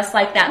him, just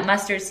like that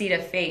mustard seed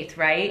of faith,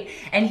 right?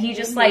 And he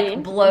just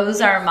like blows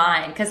our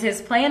mind, because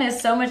his plan is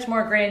so much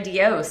more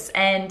grandiose,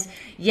 and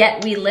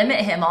yet we limit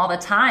him all the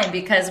time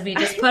because we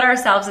just put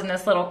ourselves in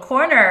this little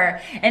corner,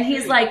 and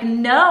he's like,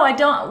 no, I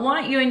don't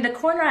want you in the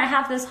corner I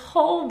have, this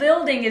whole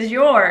building is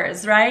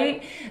yours,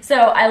 right? So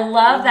I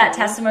love that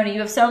testimony.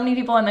 You have so many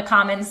people in the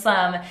comments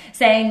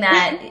saying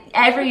that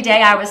every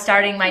day I was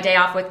starting my day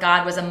off with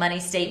God was a money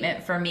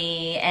statement for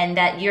me, and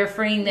that you're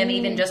freeing them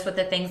even just with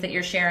the things that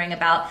you're sharing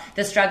about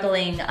the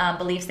struggling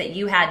beliefs that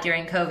you had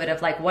during COVID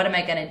of like, what am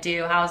I going to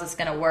do? How is this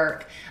going to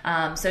work?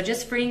 So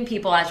just freeing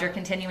people as you're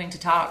continuing to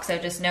talk. So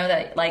just know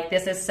that like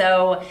this is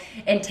so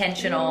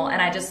intentional,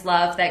 and I just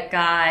love that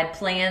God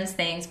plans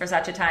things for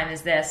such a time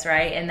as this,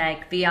 right? And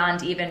like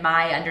beyond even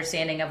my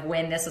understanding of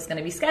when this was going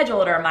to be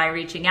scheduled or my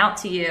reaching out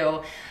to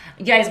you.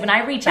 You guys, when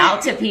I reach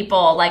out to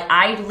people, like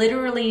I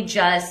literally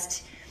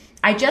just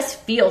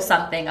feel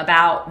something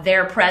about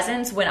their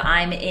presence when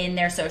I'm in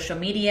their social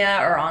media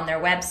or on their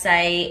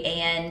website,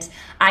 and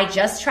I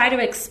just try to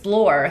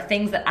explore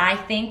things that I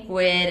think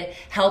would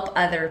help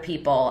other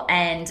people.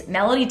 And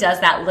Melody does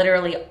that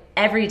literally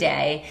every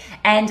day.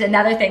 And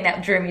another thing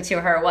that drew me to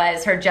her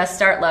was her Just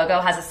Start logo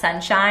has a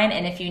sunshine.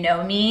 And if you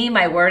know me,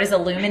 my word is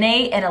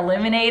illuminate and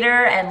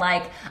illuminator. And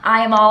like,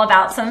 I am all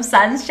about some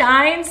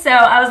sunshine. So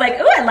I was like,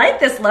 ooh, I like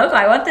this logo.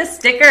 I want this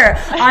sticker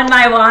on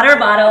my water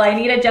bottle. I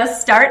need a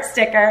Just Start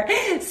sticker.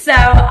 So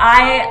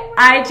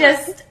I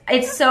just,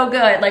 it's so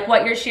good. Like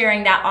what you're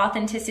sharing, that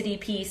authenticity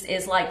piece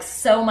is like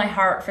so my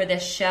heart for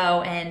this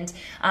show. And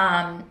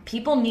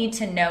people need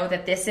to know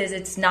that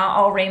it's not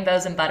all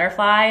rainbows and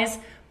butterflies,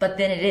 but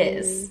then it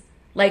is.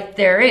 Like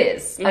there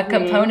is a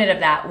component of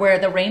that where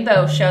the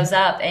rainbow shows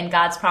up and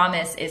God's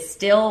promise is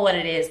still what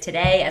it is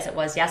today, as it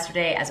was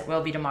yesterday, as it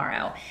will be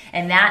tomorrow.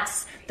 And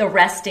that's the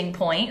resting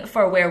point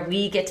for where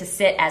we get to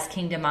sit as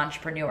kingdom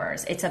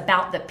entrepreneurs. It's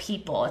about the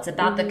people. It's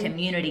about the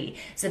community.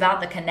 It's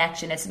about the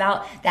connection. It's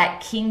about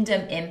that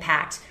kingdom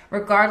impact,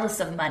 regardless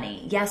of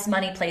money. Yes,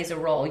 money plays a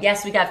role.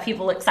 Yes, we got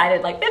people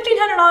excited, like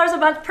 $1,500 a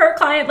month per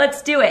client.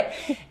 Let's do it.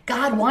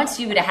 God wants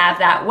you to have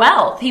that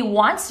wealth. He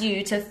wants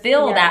you to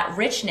feel that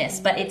richness,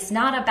 but it's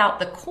not about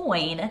the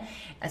coin.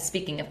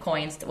 Speaking of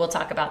coins, we'll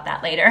talk about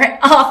that later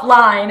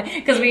offline,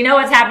 because we know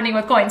what's happening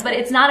with coins, but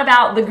it's not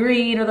about the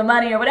greed or the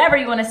money or whatever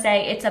you want to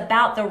say. It's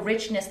about the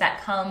richness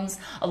that comes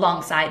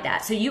alongside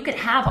that. So you could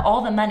have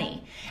all the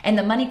money and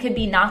the money could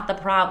be not the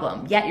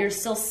problem, yet you're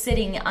still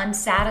sitting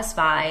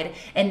unsatisfied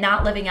and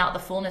not living out the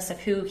fullness of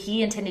who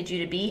He intended you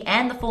to be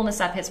and the fullness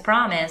of His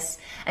promise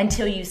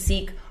until you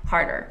seek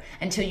harder,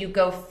 until you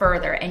go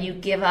further and you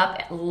give up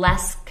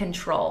less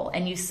control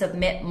and you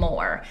submit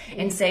more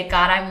and say,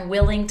 God, I'm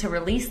willing to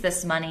release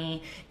this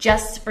money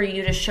just for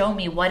you to show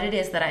me what it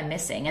is that I'm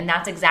missing. And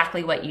that's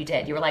exactly what you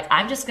did. You were like,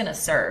 I'm just going to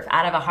serve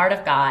out of a heart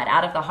of God,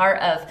 out of the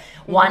heart of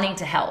wanting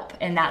to help.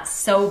 And that's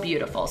so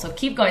beautiful. So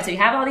keep going. So you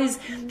have all these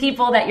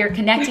people that you're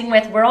connecting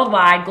with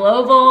worldwide,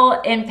 global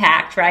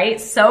impact,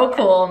 right? So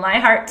cool. My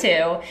heart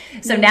too.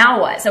 So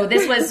now what? So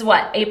this was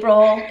what,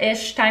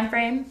 April-ish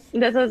timeframe?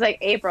 This was like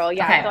April.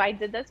 Yeah. Okay. So I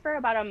did this for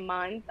about a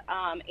month.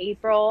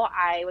 April,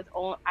 I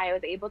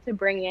was able to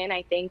bring in,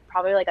 I think,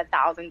 probably like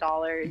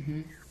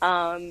 $1,000.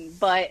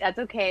 But that's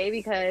okay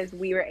because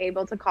we were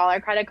able to call our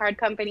credit card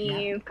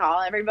companies,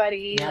 call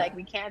everybody, like,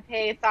 we can't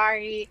pay,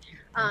 sorry.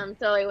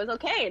 So it was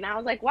okay. And I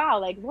was like, wow,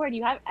 like, Lord,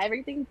 you have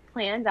everything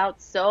planned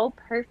out so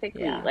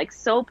perfectly, like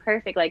so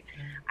perfect. Like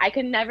I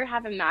could never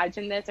have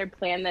imagined this or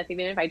planned this,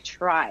 even if I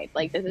tried.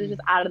 Like this is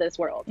just out of this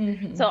world.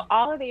 So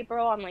all of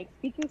April, I'm like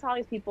speaking to all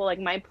these people, like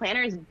my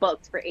planner is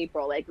booked for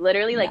April, like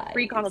literally like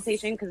free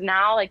consultation. Cause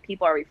now like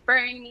people are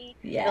referring me.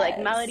 They're like,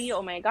 Melody,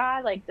 oh my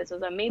God, like this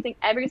was amazing.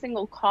 Every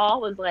single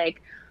call was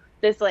like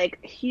this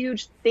like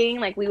huge thing.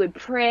 Like we would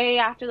pray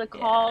after the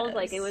calls.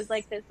 Like it was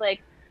like this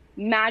like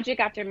magic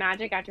after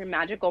magic after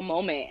magical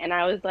moment. And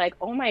I was like,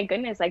 oh my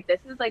goodness, like this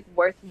is like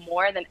worth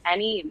more than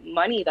any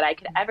money that I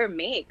could ever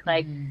make.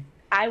 Like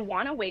I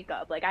want to wake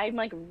up. Like I'm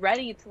like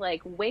ready to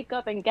like wake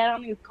up and get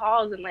on these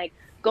calls and like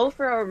go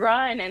for a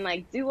run and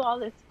like do all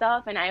this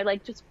stuff. And I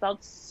like just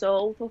felt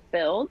so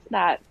fulfilled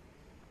that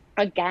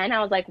again,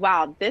 I was like,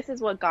 wow, this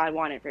is what God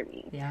wanted for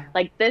me.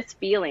 Like this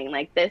feeling,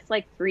 like this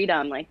like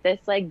freedom, like this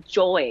like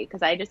joy.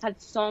 Cause I just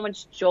had so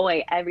much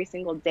joy every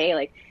single day.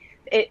 Like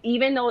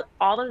even though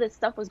all of this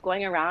stuff was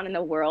going around in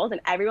the world and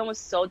everyone was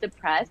so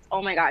depressed,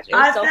 oh my gosh, it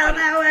was so felt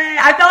that way.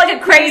 I felt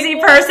like a crazy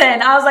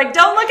person. I was like,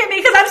 don't look at me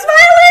because I'm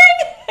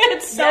smiling.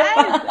 It's so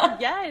fun.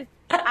 Yes.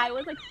 I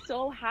was like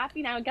so happy.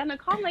 And I would get on the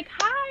call, I'm like,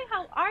 hi,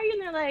 how are you?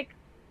 And they're like,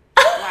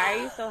 why are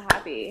you so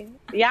happy?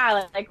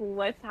 Yeah, like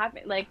what's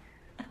happening? Like,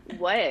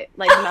 what?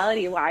 Like,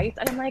 Melody, why?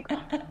 And I'm like,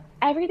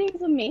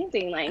 everything's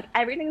amazing. Like,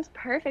 everything's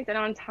perfect and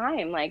on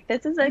time. Like,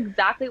 this is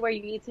exactly where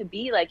you need to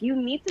be. Like, you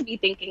need to be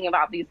thinking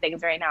about these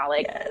things right now.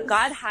 Like,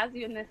 God has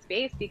you in this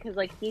space because,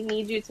 like, He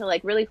needs you to,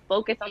 like, really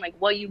focus on, like,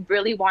 what you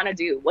really want to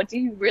do. What do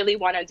you really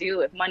want to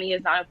do if money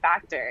is not a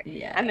factor?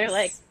 And they're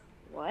like,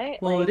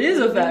 what? Well, like, it is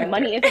a factor.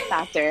 Money is a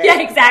factor. Yeah,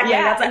 exactly.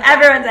 That's what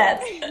everyone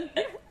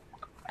says.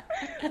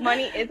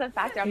 Money is a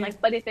factor. I'm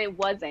like, but if it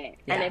wasn't,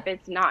 and if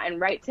it's not,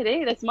 and right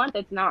today, this month,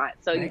 it's not.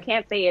 So you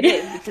can't say it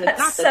is because it's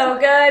not. So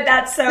good.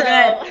 That's so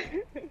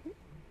good.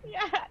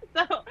 Yeah.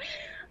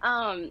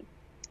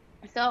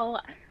 So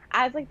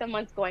as like the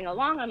months going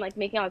along, I'm like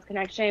making all these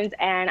connections,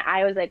 and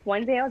I was like,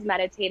 one day I was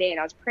meditating and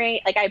I was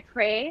praying. Like I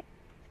pray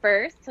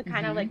first to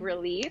kind of like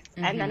release,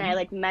 and then I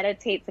like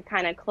meditate to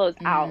kind of close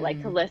out,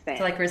 like to listen,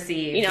 to like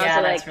receive. You know, yeah,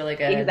 so that's like really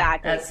good.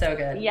 exactly. That's so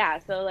good. Yeah,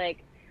 so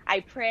like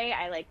I pray,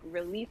 I like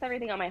release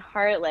everything on my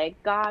heart,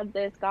 like God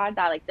this, God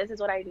that, like this is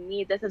what I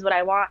need, this is what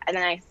I want, and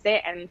then I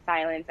sit and in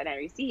silence and I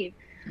receive.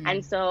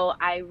 And so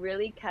I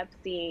really kept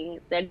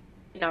seeing the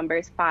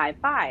numbers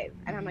 5-5,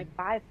 and I'm like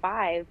 5-5.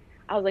 I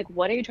was like,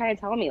 what are you trying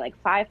to tell me?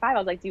 Like 5-5. I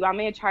was like, do you want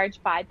me to charge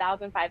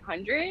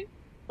 5,500?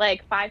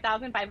 Like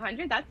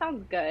 5,500? That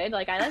sounds good.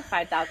 Like I like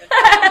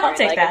 5,500. I'll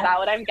take like that. Is that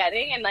what I'm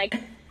getting? And like,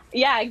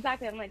 yeah,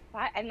 exactly. I'm like,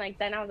 five. And like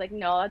then I was like,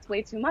 no, that's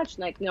way too much.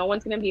 Like no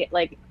one's gonna be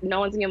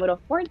able to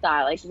afford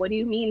that. Like what do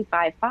you mean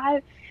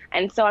 5-5?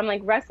 And so I'm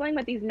like wrestling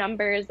with these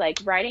numbers, like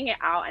writing it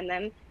out, and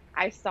then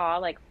I saw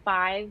like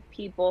 5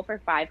 people for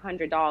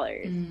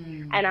 $500,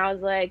 and I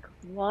was like,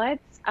 what?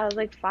 I was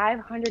like,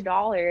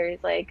 $500?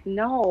 Like,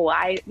 no,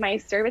 my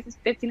service is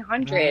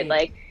 $1,500. Right.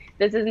 Like,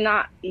 this is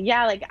not,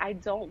 yeah, like, I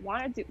don't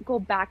want to go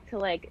back to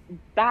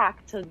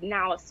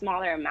now a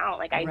smaller amount.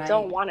 Like, I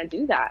don't want to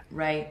do that.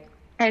 Right.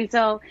 And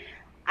so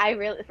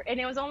and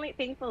it was only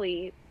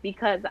thankfully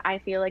because I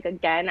feel like,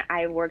 again,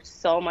 I worked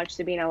so much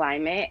to be in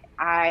alignment.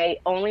 I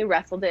only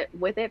wrestled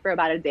with it for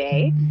about a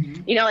day.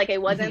 You know, like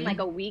it wasn't like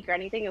a week or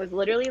anything. It was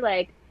literally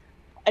like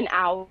an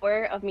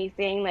hour of me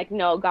saying like,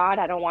 no, God,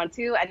 I don't want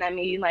to. And then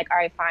me like, all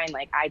right, fine.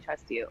 Like, I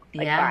trust you.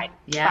 Like,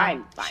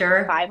 fine.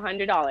 Sure.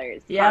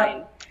 $500. Yeah.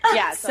 Fine.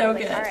 Yeah. So, I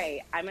was good. like, all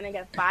right, I'm going to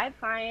get 5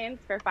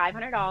 clients for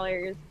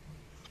 $500,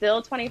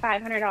 still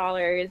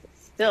 $2,500.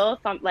 Still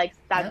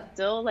that's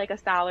still like a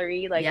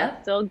salary, like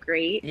that's still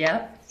great.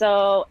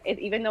 So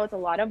even though it's a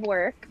lot of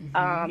work,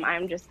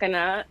 I'm just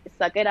gonna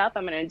suck it up.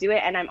 I'm gonna do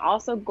it, and I'm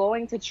also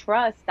going to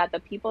trust that the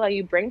people that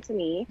you bring to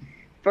me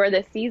for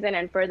this season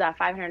and for that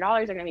 $500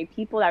 are gonna be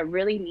people that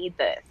really need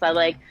this. So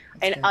like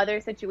in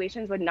other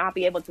situations would not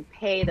be able to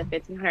pay the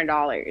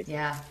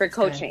 $1,500 for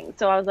coaching. Good.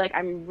 So I was like,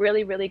 I'm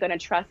really, really gonna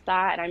trust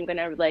that, and I'm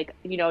gonna like,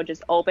 you know,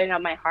 just open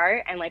up my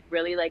heart and like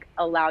really like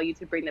allow you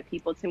to bring the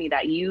people to me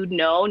that you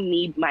know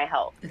need my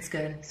help. It's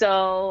good.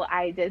 So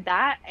I did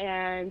that,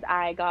 and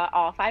I got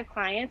all 5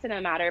 clients in a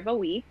matter of a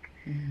week.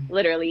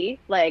 Literally,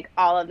 like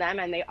all of them,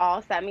 and they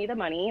all sent me the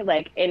money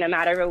like in a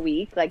matter of a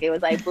week. Like it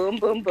was like boom,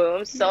 boom,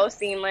 boom, so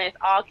seamless,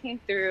 all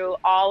came through,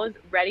 all was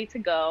ready to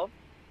go.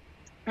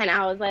 And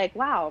I was like,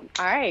 wow,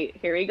 all right,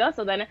 here we go.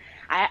 So then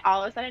I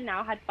all of a sudden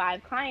now had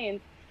 5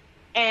 clients.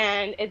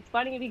 And it's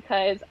funny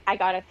because I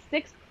got a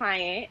 6th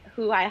client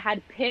who I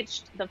had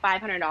pitched the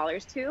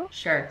 $500 to.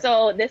 Sure.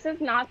 So this is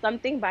not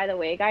something, by the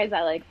way, guys,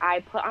 that like I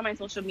put on my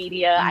social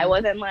media. I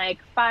wasn't like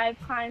 5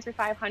 clients for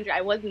 500.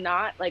 I was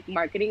not like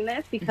marketing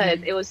this because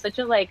it was such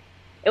a like,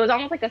 it was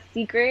almost like a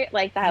secret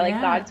like that like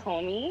God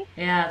told me.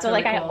 Yeah. So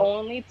really like cool.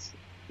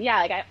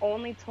 I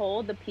only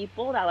told the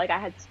people that like I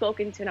had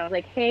spoken to, and I was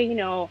like, hey, you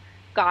know,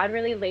 God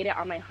really laid it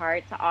on my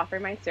heart to offer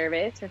my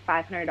service for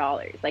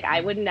 $500. Like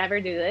I would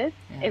never do this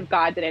if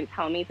God didn't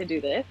tell me to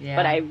do this,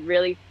 but I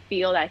really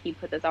feel that he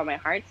put this on my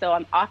heart. So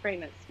I'm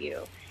offering this to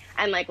you.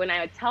 And like when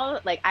I would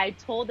tell, like I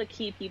told the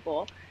key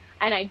people,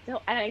 and I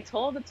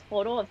told a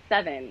total of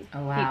 7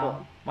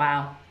 people.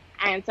 Wow.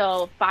 And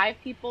so 5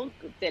 people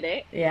did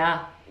it.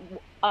 Yeah.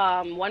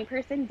 1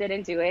 person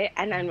didn't do it.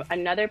 And then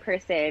another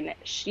person,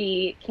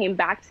 she came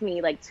back to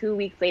me like 2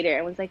 weeks later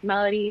and was like,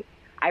 Melody,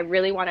 I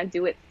really want to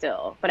do it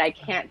still, but I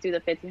can't do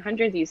the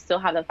 1,500. You still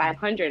have the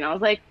 500. And I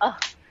was like, oh,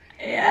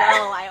 no,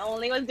 I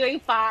only was doing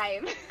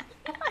 5.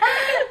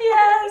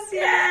 Yes.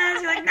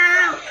 You're like,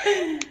 no.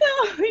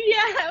 So,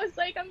 yeah, I was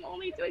like, I'm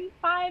only doing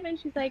 5. And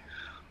she's like,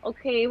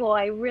 okay, well,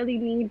 I really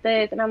need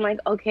this. And I'm like,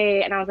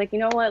 okay. And I was like, you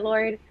know what,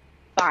 Lord?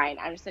 Fine.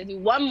 I'm just going to do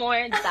 1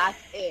 more.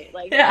 That's it.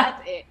 Like,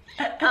 that's it.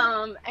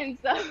 And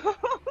so,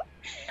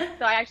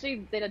 so I actually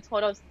did a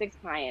total of 6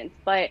 clients,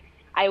 but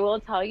I will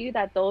tell you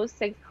that those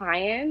 6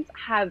 clients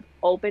have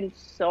opened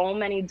so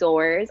many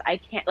doors. I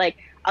can't, like,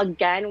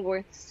 again,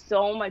 worth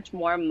so much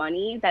more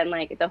money than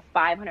like the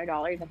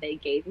 $500 that they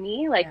gave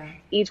me. Like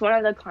each one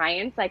of the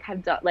clients, like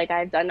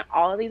I've done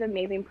all of these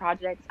amazing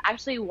projects.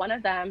 Actually, one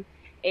of them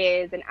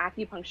is an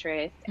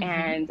acupuncturist,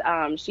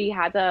 and she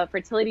has a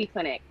fertility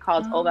clinic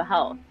called Ova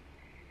Health.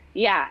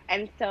 Yeah,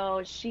 and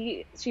so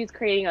she's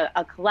creating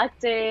a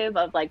collective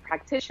of like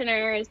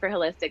practitioners for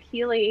holistic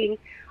healing.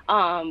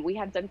 We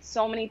have done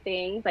so many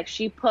things. Like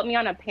she put me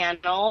on a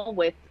panel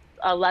with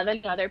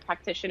 11 other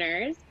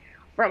practitioners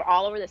from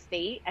all over the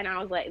state, and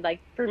I was like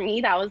for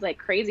me that was like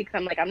crazy because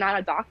I'm like, I'm not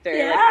a doctor.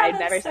 Yeah, like I've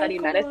never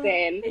studied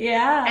medicine.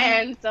 Yeah.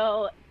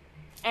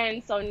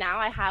 And so now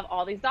I have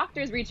all these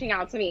doctors reaching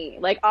out to me.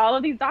 Like all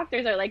of these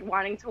doctors are like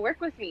wanting to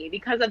work with me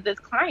because of this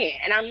client.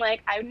 And I'm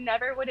like, I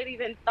never would have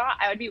even thought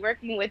I would be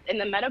working in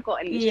the medical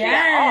industry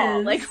at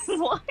all. Like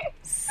what?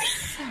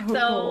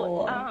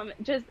 So cool.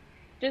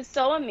 Just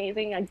so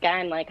amazing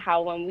again, like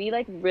how when we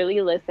like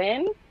really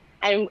listen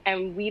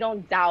and we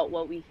don't doubt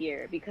what we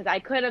hear, because I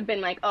could have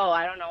been like, oh,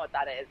 I don't know what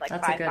that is. Like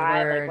that's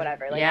 5-5, like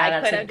whatever. Like yeah, I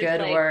that's could a have good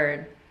just,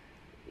 word.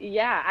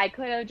 yeah, I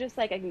could have just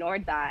like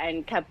ignored that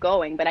and kept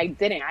going, but I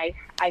didn't.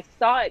 I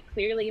saw it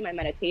clearly in my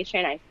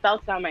meditation. I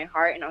felt it on my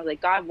heart, and I was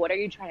like, God, what are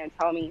you trying to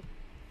tell me?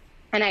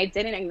 And I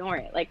didn't ignore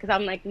it, like, because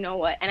I'm like, you know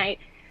what? And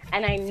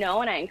I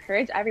know, and I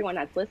encourage everyone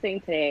that's listening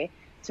today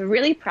to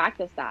really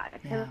practice that,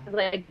 because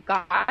like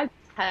God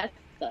tests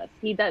us.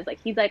 He does. Like,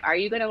 he's like, are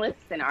you gonna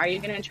listen? Are you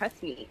gonna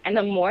trust me? And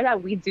the more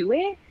that we do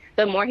it,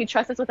 the more he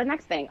trusts us with the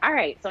next thing. All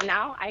right, so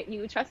now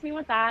you trust me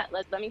with that.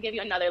 Let me give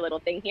you another little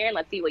thing here, and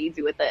let's see what you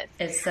do with this.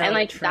 It's so and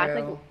like true.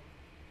 That's like,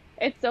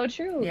 it's so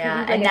true.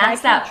 Yeah, like, and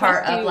that's that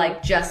part of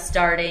like just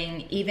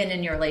starting, even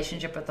in your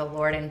relationship with the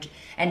Lord,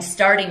 and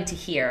starting to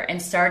hear and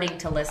starting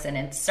to listen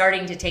and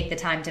starting to take the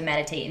time to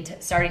meditate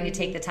and starting to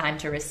take the time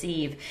to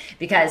receive.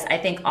 Because I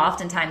think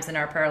oftentimes in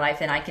our prayer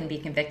life, and I can be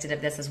convicted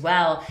of this as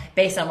well,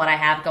 based on what I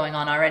have going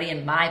on already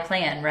in my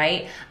plan,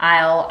 right?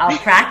 I'll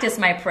practice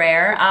my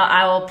prayer.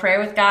 I will pray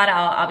with God.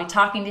 I'll be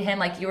talking to him,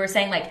 like you were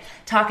saying, like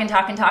talking,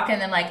 and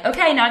then like,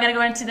 okay, now I got to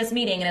go into this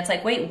meeting. And it's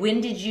like, wait,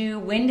 when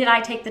did I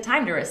take the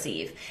time to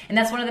receive? And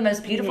that's one of the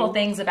most beautiful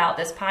things about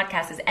this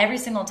podcast is every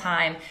single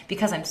time,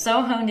 because I'm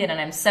so honed in and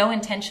I'm so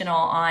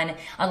intentional on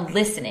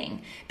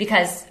listening,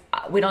 because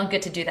we don't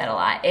get to do that a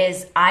lot,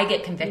 is I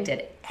get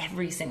convicted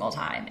every single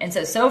time. And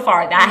so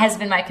far, that has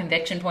been my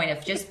conviction point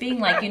of just being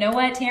like, you know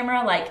what,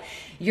 Tamara, like,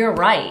 you're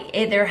right.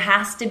 There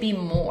has to be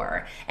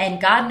more.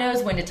 And God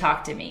knows when to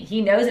talk to me.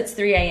 He knows it's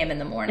 3 a.m. in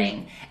the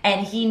morning.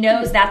 And he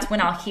knows that's when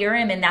I'll hear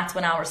him and that's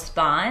when I'll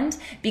respond,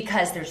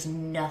 because there's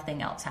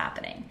nothing else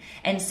happening.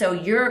 And so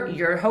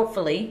you're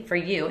hopefully, for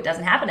you, it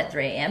doesn't happen at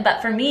 3 a.m.,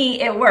 but for me,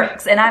 it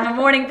works. And I'm a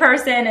morning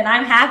person and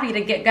I'm happy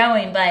to get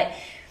going. But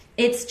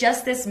it's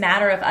just this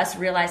matter of us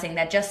realizing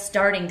that just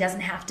starting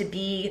doesn't have to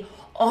be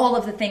all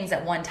of the things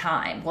at one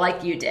time,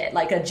 like you did,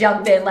 like a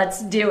jump in,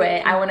 let's do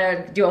it. I want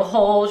to do a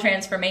whole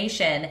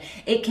transformation.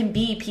 It can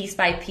be piece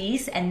by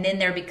piece, and then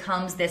there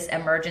becomes this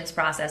emergence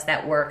process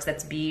that works,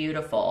 that's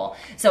beautiful.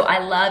 So I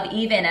love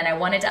and I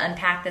wanted to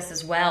unpack this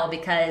as well,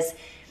 because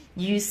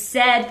you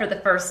said for the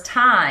first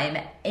time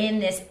in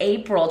this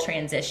April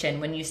transition,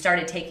 when you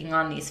started taking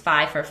on these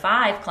 5 for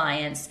 5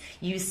 clients,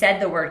 you said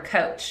the word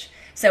coach.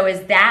 So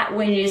is that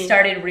when you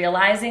started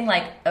realizing,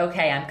 like,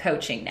 okay, I'm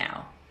coaching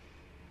now?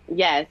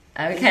 Yes.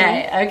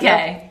 Okay.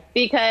 Yes.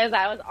 Because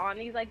I was on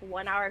these like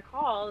 1-hour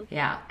calls.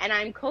 Yeah. And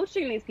I'm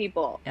coaching these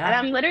people. Yeah. And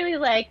I'm literally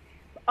like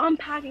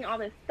unpacking all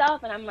this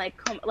stuff, and I'm like,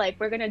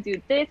 we're gonna do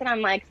this, and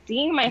I'm like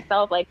seeing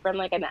myself like from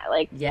like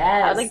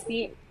yes. I was like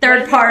seeing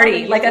third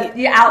party, like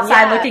a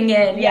outside looking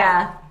in.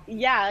 Yeah.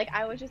 Like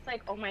I was just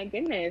like, oh my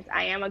goodness,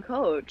 I am a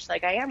coach.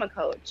 Like, I am a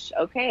coach.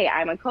 Okay,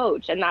 I'm a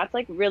coach. And that's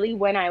like really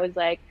when I was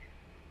like,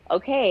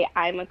 okay,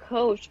 I'm a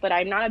coach, but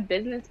I'm not a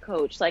business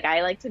coach. Like,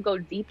 I like to go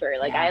deeper.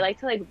 Like, I like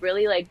to like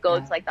really like go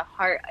to like the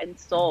heart and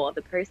soul of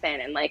the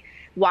person, and like,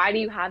 why do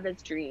you have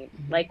this dream?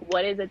 Like,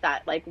 what is it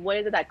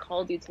that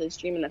called you to this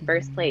dream in the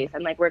first place?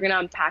 And like, we're going to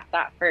unpack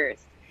that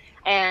first.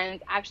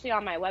 And actually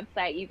on my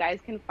website, you guys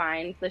can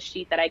find the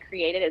sheet that I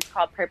created. It's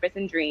called Purpose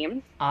and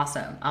Dreams.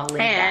 Awesome. I'll link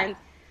that.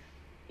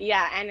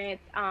 Yeah, and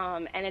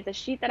it's a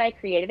sheet that I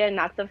created, and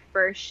that's the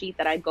first sheet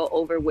that I go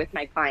over with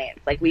my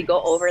clients. Like, we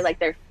go over like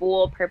their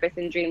full purpose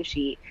and dream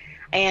sheet.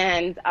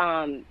 And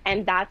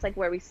that's like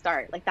where we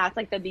start. Like, that's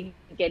like the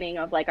beginning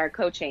of like our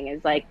coaching,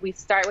 is like, we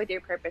start with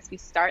your purpose. We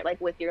start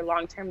like with your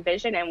long-term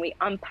vision, and we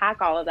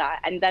unpack all of that.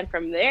 And then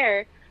from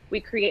there, we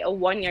create a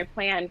 1-year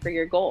plan for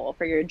your goal,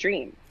 for your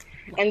dream.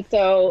 And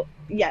so,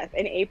 yes,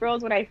 in April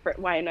is when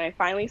I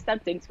finally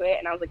stepped into it,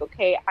 and I was like,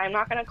 okay, I'm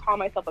not going to call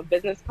myself a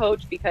business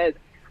coach, because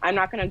I'm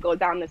not going to go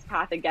down this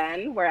path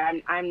again where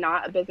I'm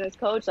not a business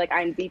coach. Like,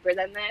 I'm deeper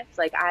than this.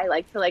 Like, I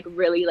like to like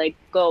really like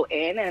go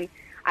in, and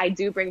I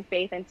do bring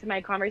faith into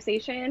my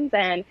conversations,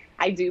 and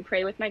I do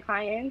pray with my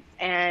clients,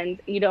 and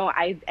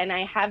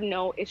I have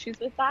no issues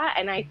with that.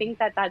 And I think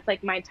that that's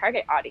like my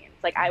target audience.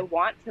 Like, I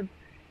want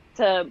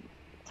to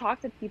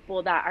talk to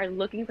people that are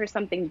looking for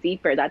something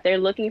deeper, that they're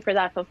looking for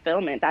that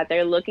fulfillment, that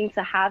they're looking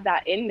to have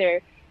that in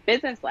their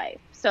business life.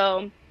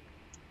 So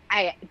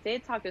I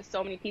did talk to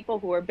so many people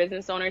who were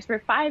business owners for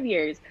 5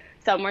 years.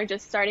 Some were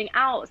just starting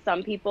out.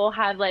 Some people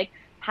have like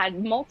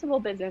had multiple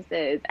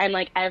businesses. And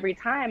like every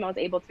time I was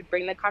able to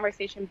bring the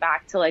conversation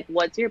back to like,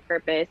 what's your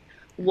purpose?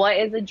 What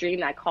is the dream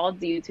that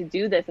called you to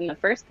do this in the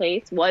first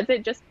place? Was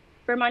it just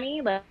for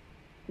money? Like,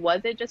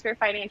 was it just for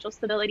financial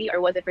stability, or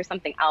was it for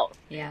something else?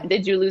 Yeah.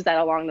 Did you lose that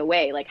along the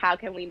way? Like, how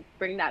can we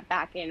bring that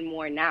back in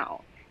more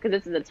now?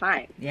 Because this is a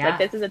time. Yeah. Like,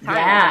 this is a time.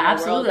 Yeah,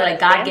 absolutely.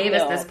 Like, God gave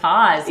us this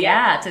pause.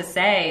 Yeah. To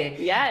say,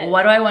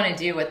 what do I want to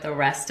do with the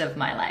rest of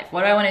my life?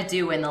 What do I want to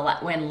do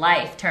when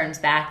life turns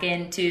back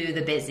into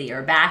the busy,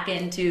 or back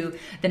into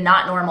the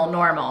not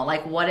normal?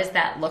 Like, what does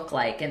that look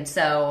like? And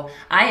so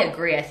I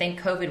agree. I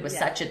think COVID was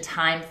such a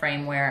time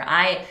frame where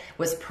I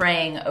was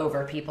praying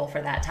over people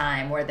for that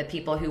time, where the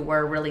people who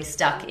were really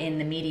stuck in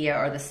the media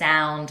or the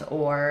sound,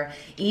 or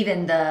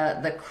even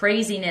the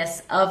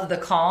craziness of the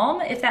calm,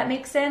 if that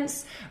makes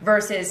sense,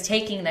 versus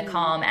taking the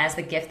calm as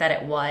the gift that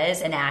it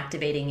was and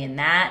activating in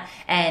that.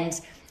 And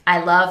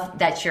I love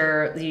that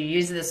you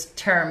use this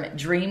term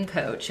dream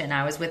coach. And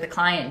I was with a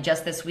client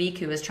just this week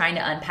who was trying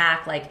to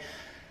unpack, like,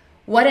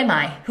 what am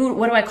I?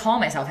 What do I call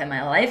myself? Am I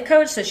a life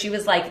coach? So she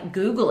was like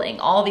Googling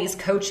all these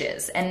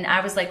coaches. And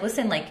I was like,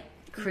 listen, like,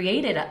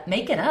 create it up,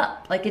 make it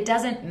up. Like, it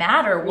doesn't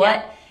matter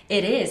what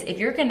it is. If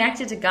you're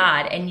connected to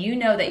God and you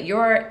know that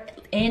your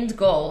end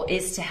goal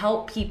is to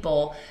help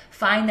people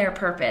find their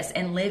purpose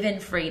and live in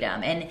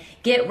freedom and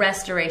get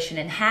restoration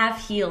and have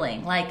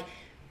healing, like,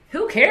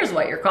 who cares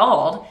what you're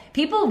called?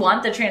 People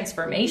want the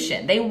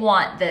transformation. They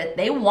want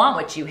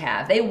what you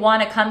have. They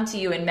want to come to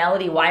you in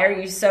melody. Why are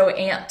you so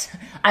amped?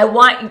 I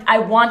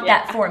want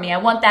that for me. I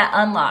want that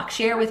unlock.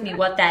 Share with me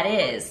what that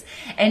is.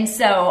 And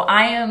so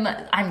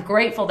I'm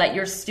grateful that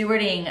you're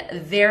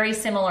stewarding very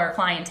similar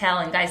clientele.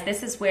 And guys,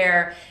 this is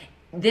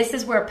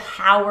where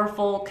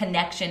powerful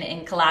connection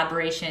and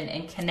collaboration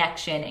and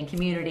connection and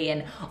community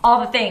and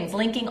all the things,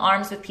 linking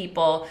arms with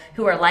people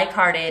who are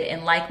like-hearted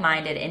and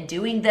like-minded and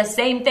doing the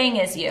same thing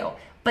as you,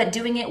 but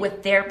doing it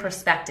with their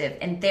perspective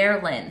and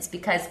their lens,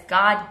 because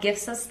God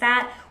gives us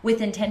that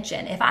with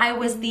intention. If I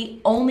was the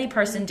only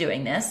person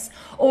doing this,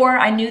 or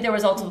I knew there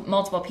was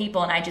multiple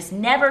people and I just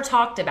never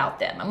talked about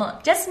them, I'm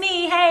like, just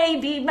me, hey,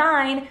 be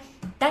mine.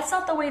 That's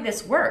not the way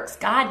this works.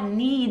 God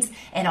needs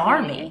an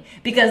army,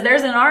 because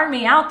there's an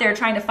army out there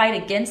trying to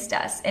fight against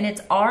us. And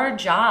it's our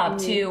job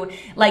to,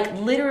 like,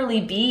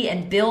 literally be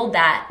and build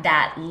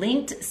that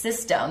linked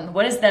system.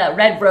 What is the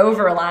Red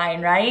Rover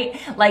line, right?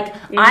 Like,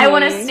 I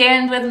want to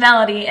stand with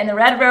Melody in the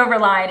Red Rover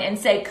line and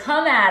say,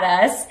 come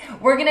at us.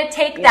 We're going to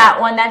take that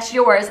one. That's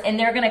yours. And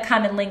they're going to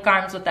come and link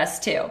arms with us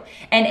too.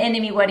 And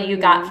enemy, what do you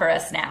got for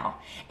us now?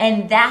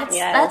 And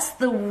that's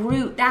the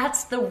root.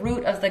 That's the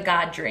root of the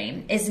God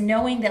dream, is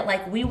knowing that,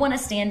 like, we want to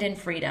stand in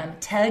freedom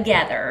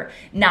together,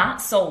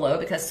 not solo,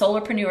 because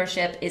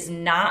solopreneurship is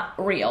not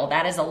real.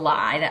 That is a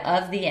lie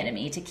of the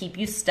enemy to keep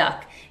you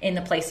stuck in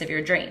the place of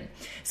your dream.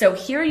 So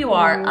here you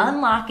are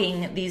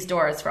unlocking these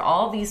doors for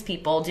all these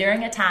people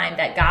during a time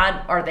that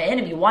God or the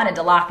enemy wanted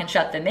to lock and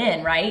shut them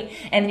in, right?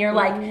 And you're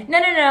like,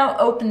 no,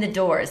 open the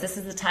doors. This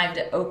is the time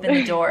to open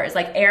the doors.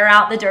 Like, air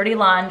out the dirty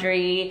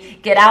laundry,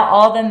 get out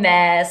all the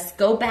mess,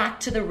 go back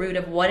to the root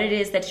of what it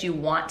is that you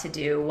want to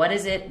do. What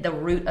is it, the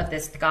root of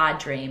this God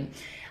dream?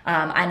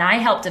 And I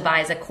helped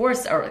devise a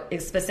course or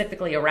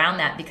specifically around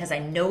that, because I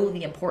know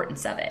the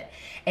importance of it.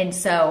 And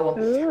so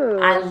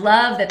I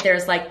love that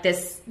there's like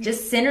this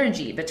just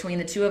synergy between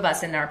the two of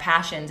us and our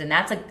passions. And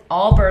that's like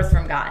all birth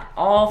from God,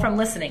 all from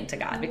listening to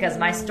God, because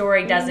my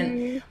story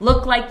doesn't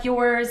look like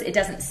yours. It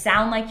doesn't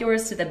sound like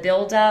yours to the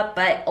build up,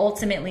 but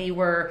ultimately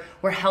we're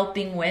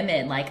helping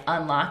women like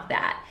unlock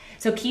that.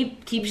 So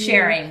keep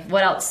sharing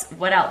what else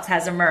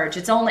has emerged.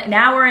 It's only,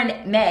 now we're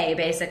in May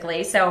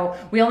basically. So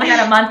we only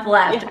got a month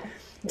left.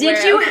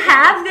 Did you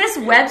have this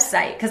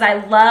website? Because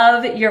I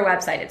love your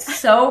website. It's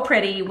so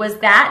pretty. Was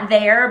that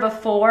there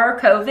before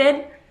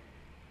COVID?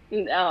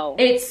 No.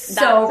 It's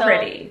so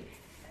pretty.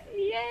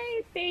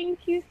 Yay.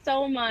 Thank you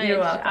so much. You're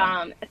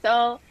welcome.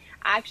 So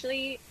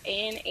actually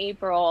in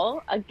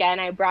April,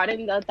 again, I brought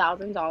in the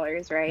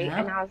 $1,000, right? Yeah.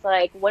 And I was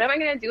like, what am I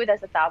going to do with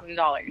this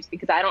 $1,000?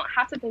 Because I don't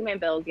have to pay my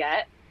bills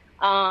yet.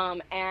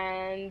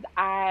 And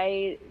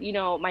I,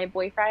 my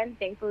boyfriend,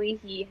 thankfully,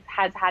 he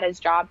has had his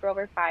job for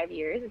over 5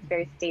 years. It's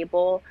very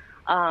stable.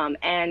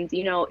 And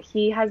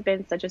he has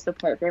been such a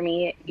support for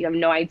me. You have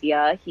no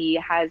idea. He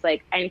has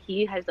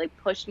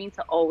pushed me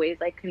to always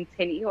like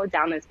continue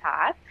down this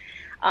path.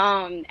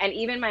 And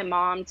even my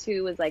mom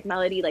too was like,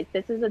 Melody, like,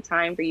 this is the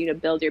time for you to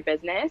build your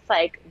business.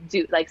 Like,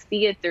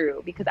 see it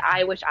through, because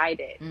I wish I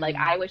did. Like,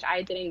 I wish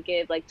I didn't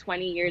give like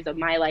 20 years of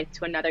my life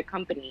to another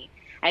company.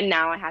 And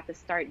now I have to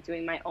start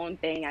doing my own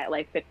thing at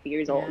like 50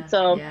 years old.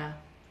 So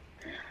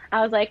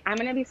I was like, I'm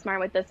going to be smart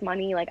with this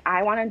money. Like,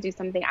 I want to do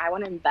something. I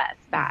want to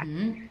invest back.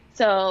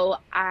 So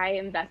I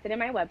invested in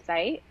my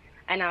website,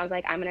 and I was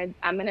like, I'm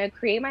going to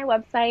create my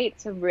website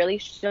to really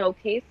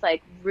showcase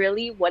like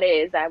really what it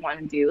is I want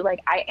to do.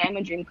 Like, I am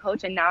a dream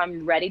coach, and now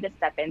I'm ready to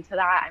step into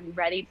that. I'm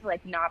ready to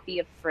like not be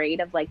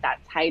afraid of like that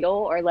title,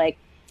 or like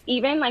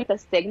even like the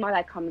stigma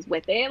that comes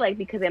with it. Like,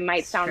 because it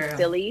might sound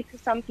silly to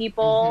some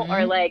people,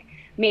 or like,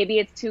 maybe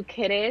it's too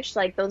kiddish.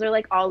 Like, those are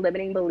like all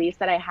limiting beliefs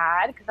that I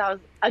had, because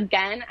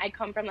I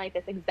come from like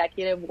this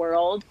executive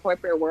world,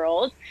 corporate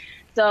world.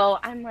 So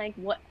I'm like,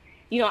 what,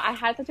 I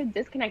had such a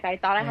disconnect. I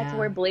thought I had to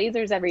wear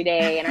blazers every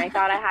day, and I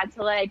thought I had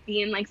to like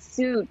be in like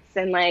suits,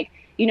 and like,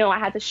 I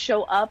had to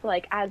show up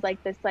like as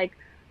like this like,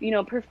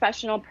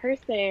 professional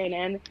person.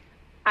 And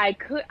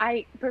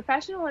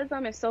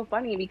professionalism is so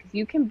funny, because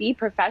you can be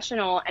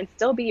professional and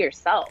still be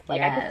yourself.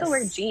 Like, I could still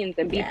wear jeans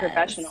and be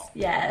professional.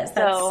 Yes,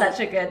 that's such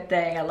a good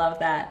thing. I love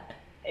that.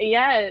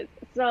 Yes.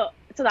 So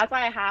that's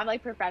why I have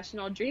like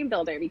professional dream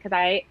builder, because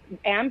I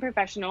am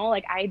professional.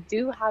 Like, I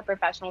do have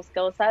professional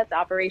skill sets,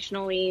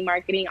 operationally,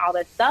 marketing, all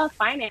that stuff,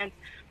 finance.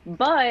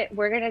 but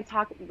we're going to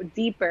talk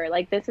deeper.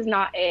 Like, this is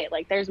not it.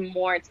 Like, there's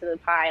more to the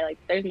pie. Like,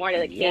 there's more to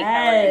the cake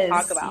that we're going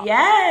to talk about.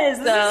 Yes.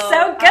 This is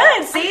so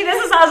good. See,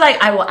 this is, I was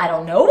like, I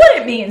don't know what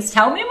it means.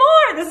 Tell me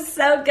more. This is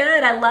so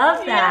good. I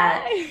love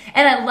that. Yeah.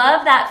 And I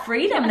love that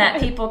freedom that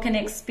people can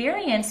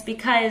experience,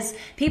 because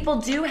people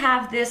do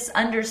have this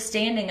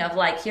understanding of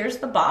like, here's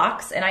the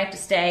box and I have to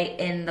stay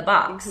in the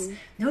box. Mm-hmm.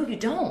 No, you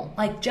don't.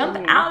 Like, jump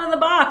out of the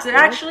box. It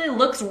actually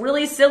looks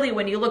really silly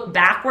when you look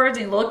backwards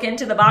and you look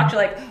into the box.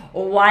 You're like,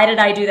 why did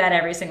I do that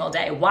every single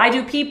day? Why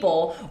do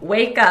people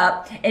wake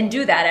up and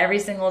do that every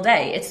single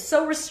day? It's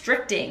so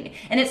restricting.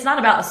 And it's not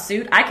about a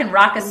suit. I can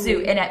rock a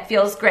suit and it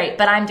feels great,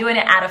 but I'm doing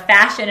it out of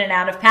fashion and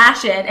out of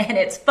passion, and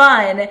it's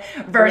fun,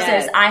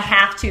 versus I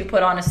have to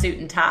put on a suit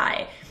and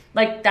tie.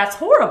 Like, that's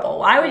horrible.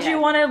 Why would you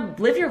want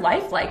to live your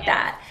life like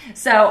that?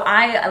 So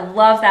I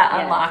love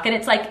that unlock. And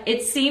it's like,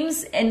 it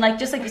seems, and like,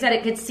 just like you said,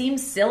 it could seem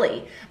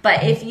silly,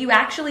 but if you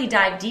actually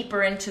dive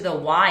deeper into the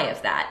why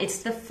of that,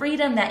 it's the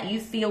freedom that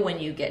you feel when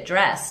you get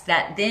dressed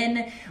that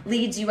then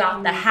leads you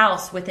out the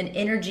house with an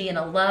energy and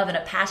a love and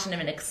a passion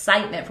and an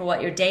excitement for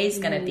what your day is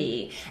going to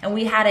be. And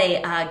we had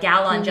a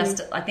gal on just,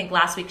 I think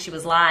last week she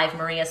was live,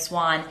 Maria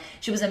Swan.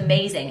 She was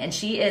amazing. And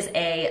she is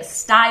a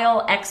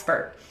style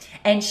expert.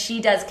 And she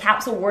does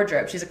capsule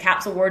wardrobe. She's a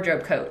capsule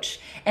wardrobe coach.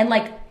 And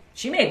like,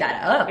 she made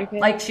that up. Okay.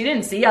 Like, she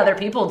didn't see other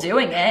people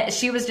doing it.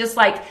 She was just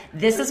like,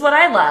 this is what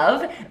I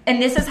love,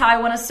 and this is how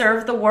I want to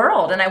serve the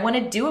world. And I want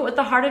to do it with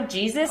the heart of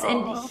Jesus.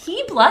 And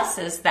he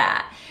blesses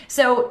that.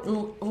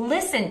 So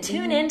listen,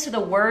 tune into the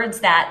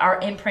words that are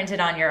imprinted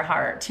on your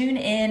heart. Tune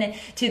in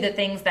to the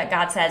things that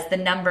God says, the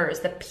numbers,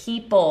 the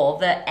people,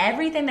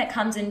 everything that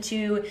comes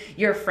into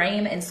your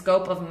frame and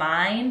scope of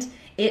mind.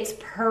 It's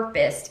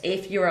purposed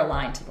if you're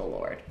aligned to the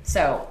Lord.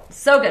 So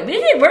good.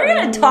 We're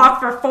going to talk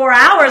for 4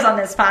 hours on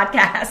this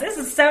podcast. This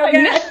is so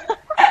good.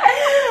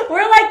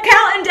 We're like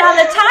counting down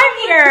the time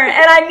here,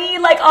 and I need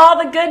like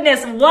all the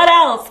goodness. What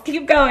else?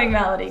 Keep going,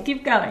 Melody.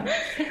 Keep going.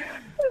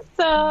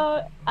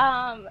 So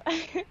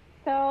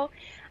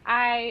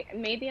I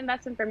made the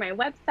investment for my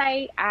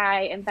website.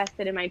 I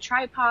invested in my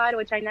tripod,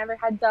 which I never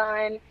had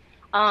done.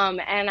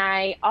 And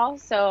I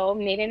also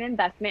made an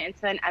investment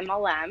into an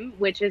MLM,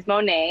 which is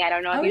Monet. I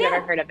don't know if you've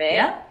ever heard of it.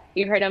 Yeah.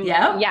 You heard of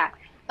Yeah. Yeah.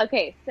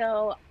 Okay.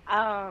 So,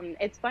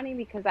 it's funny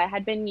because I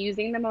had been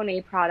using the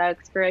Monet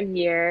products for a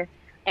year,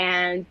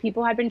 and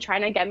people had been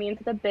trying to get me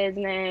into the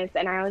business.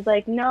 And I was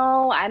like,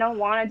 no, I don't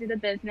want to do the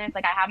business.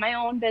 Like, I have my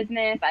own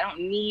business. I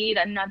don't need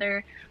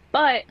another.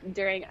 But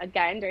during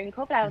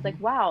COVID, I was like,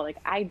 wow, like,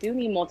 I do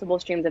need multiple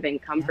streams of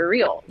income for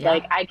real. Yeah.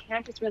 Like, I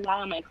can't just rely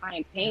on my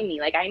clients paying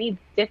me. Like, I need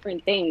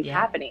different things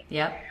happening.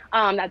 Yeah.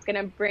 That's going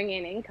to bring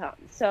in income.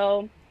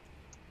 So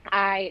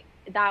that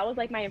was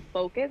like my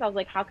focus. I was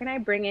like, how can I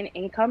bring in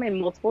income in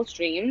multiple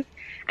streams?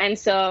 And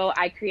so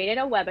I created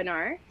a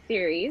webinar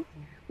series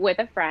with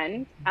a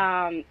friend,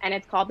 and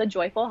it's called The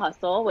Joyful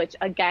Hustle, which,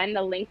 again,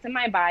 the link's in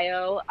my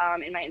bio,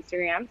 in my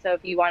Instagram. So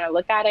if you want to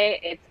look at it,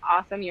 it's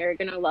awesome. You're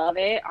going to love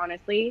it,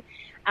 honestly.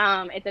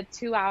 It's a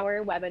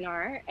 2-hour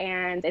webinar,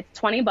 and it's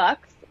 $20.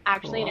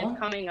 Actually, cool. And it's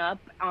coming up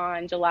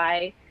on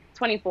July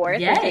 24th. We're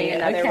doing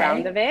another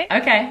round of it.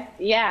 Okay.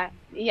 Yeah.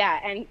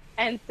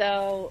 And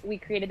so we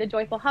created The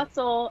Joyful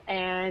Hustle,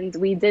 and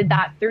we did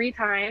that 3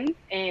 times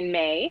in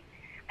May,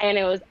 and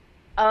it was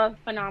a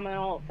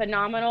phenomenal,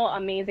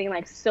 amazing,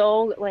 like,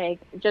 so, like,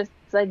 just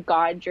like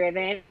God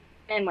driven,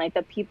 and like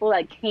the people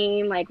that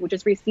came, like, we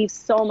just received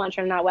so much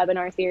from that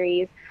webinar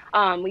series.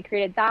 We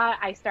created that.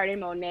 I started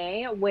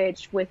Monet,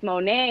 which with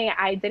Monet,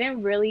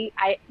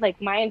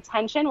 my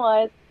intention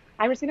was,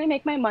 I'm just going to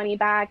make my money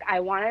back.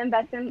 I want to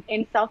invest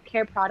in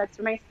self-care products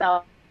for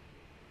myself.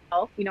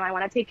 You know, I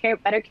want to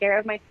take better care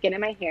of my skin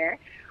and my hair.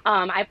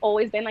 I've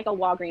always been like a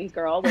Walgreens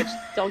girl, which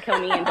don't kill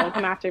me and don't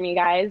come after me,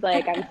 guys.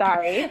 Like, I'm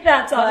sorry.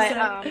 That's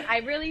awesome. But I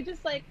really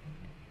just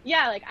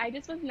I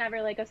just was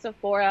never like a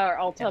Sephora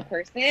or Ulta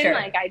person. Sure.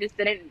 Like,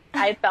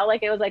 I felt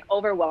like it was like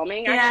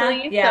overwhelming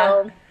actually.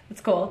 Yeah. So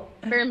it's cool.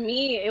 For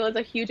me, it was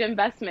a huge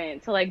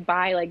investment to like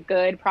buy like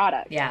good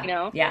products. Yeah. You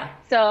know? Yeah.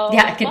 So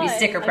yeah, it can be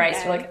sticker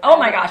price. You're like, oh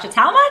my gosh, it's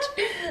how much?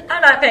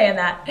 I'm not paying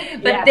that.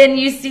 But then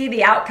you see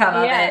the outcome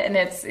of it, and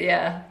it's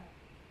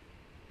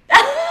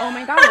oh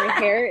my god,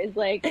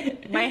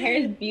 my hair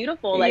is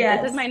beautiful. Like,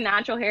 this is my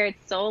natural hair.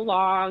 It's so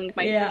long.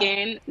 My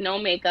skin, no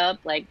makeup,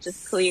 like,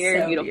 just clear,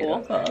 so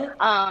beautiful.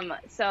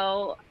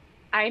 So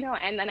I know.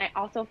 And then I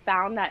also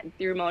found that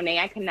through Monet,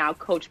 I can now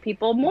coach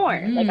people more.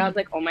 Like, I was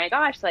like, oh my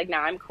gosh, like,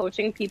 now I'm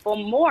coaching people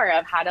more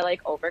of how to like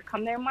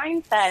overcome their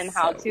mindset and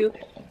how to,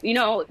 you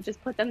know,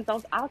 just put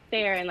themselves out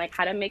there, and like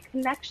how to make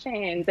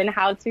connections, and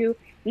how to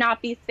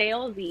not be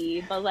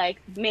salesy, but like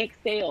make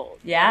sales.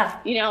 Yeah.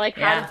 You know, like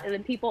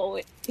people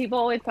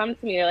always come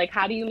to me. They're like,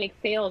 how do you make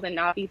sales and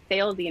not be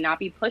salesy and not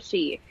be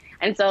pushy?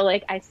 And so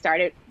like I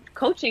started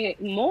coaching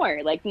it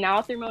more, like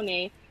now through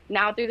Monet,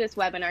 now through this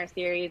webinar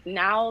series,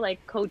 now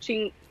like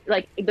coaching,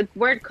 like the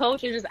word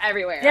coach is just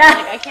everywhere. Yeah.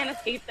 Like, I can't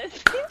escape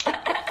this.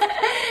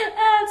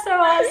 That's so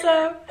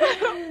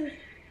awesome.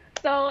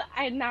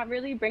 And that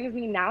really brings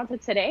me now to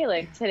today.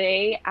 Like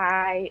today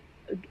I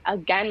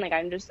again, like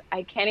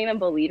I can't even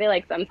believe it.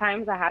 Like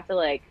sometimes I have to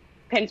like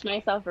pinch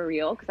myself for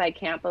real because I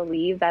can't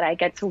believe that I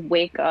get to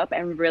wake up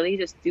and really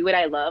just do what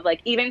I love.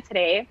 Like even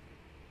today,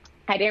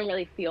 I didn't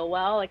really feel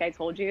well, like I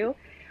told you,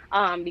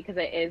 because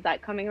it is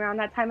that coming around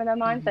that time of the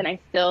month, and I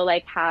still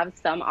like have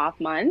some off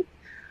months.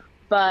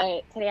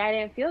 But today I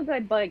didn't feel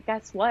good. But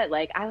guess what?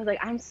 Like I was like,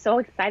 I'm so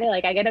excited.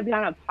 Like I get to be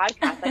on a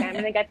podcast. Like I'm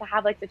gonna get to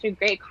have like such a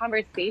great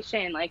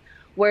conversation. Like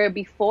where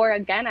before,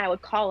 again, I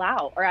would call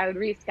out or I would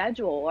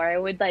reschedule or I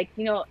would like,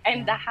 you know,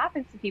 and that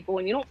happens to people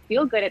when you don't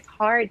feel good. It's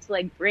hard to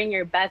like bring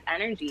your best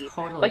energy.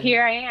 Totally. But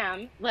here I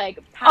am, like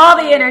all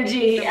the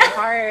energy.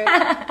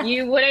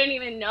 You wouldn't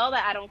even know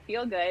that I don't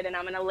feel good, and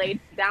I'm gonna lay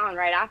down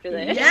right after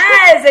this.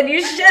 Yes, and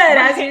you should,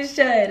 as you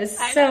should.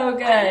 It's so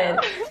good.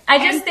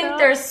 I just think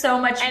there's so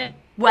much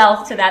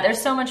wealth to that.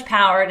 There's so much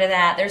power to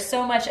that. There's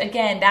so much,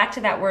 again, back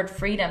to that word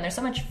freedom. There's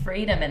so much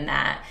freedom in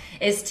that,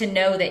 is to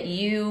know that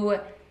you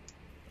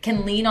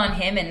can lean on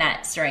him in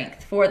that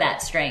strength, for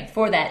that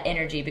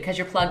energy, because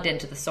you're plugged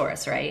into the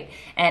source, right?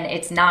 And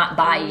it's not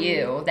by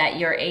you that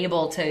you're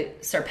able to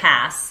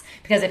surpass,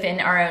 because if in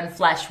our own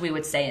flesh, we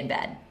would stay in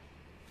bed.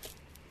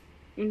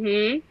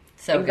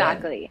 So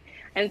exactly.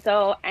 Good. And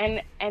so,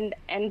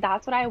 and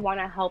that's what I want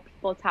to help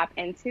people tap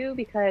into,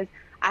 because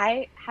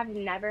I have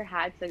never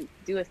had to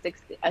do a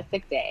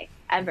sick day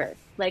ever.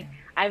 Like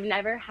I've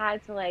never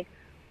had to like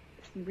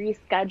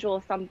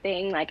reschedule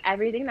something. Like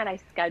everything that I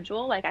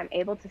schedule, like I'm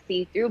able to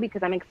see through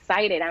because I'm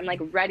excited. I'm like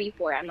ready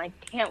for it. I'm like,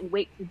 can't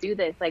wait to do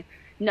this. Like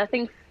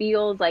nothing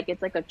feels like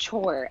it's like a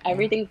chore.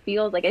 Everything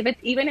feels like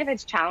even if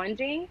it's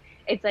challenging,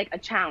 it's like a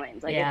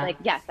challenge. Like it's like,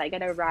 yes, I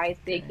gotta rise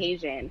to the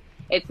occasion.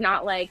 It's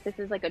not like this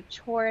is like a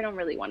chore. I don't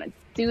really want to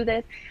do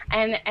this.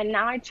 And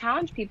now I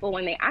challenge people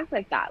when they act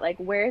like that. Like,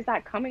 where is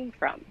that coming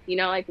from? You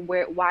know, like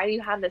why do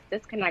you have this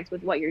disconnect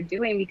with what you're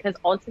doing? Because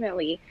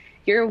ultimately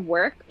your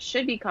work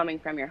should be coming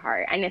from your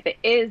heart. And if it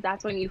is,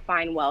 that's when you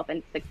find wealth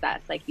and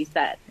success, like you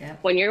said. Yeah.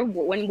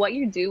 When what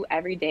you do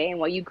every day and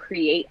what you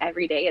create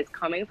every day is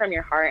coming from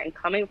your heart and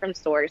coming from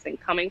source and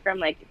coming from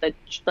like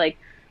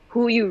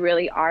who you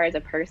really are as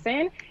a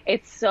person,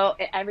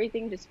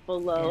 everything just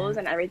flows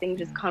and everything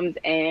just comes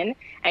in,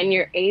 and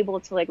you're able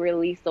to like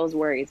release those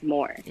worries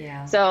more.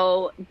 Yeah.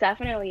 So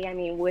definitely, I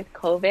mean, with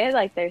COVID,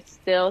 like there's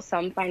still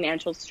some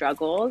financial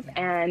struggles,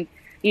 and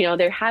you know,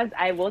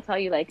 I will tell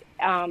you, like,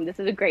 this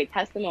is a great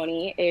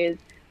testimony, is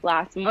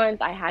last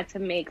month I had to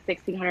make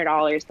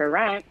 $1,600 for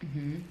rent,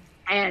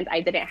 and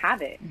I didn't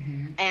have it.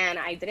 And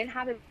I didn't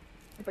have it,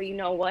 but you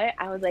know what?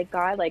 I was like,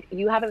 God, like,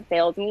 you haven't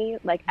failed me,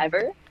 like,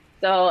 ever.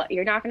 So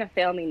you're not going to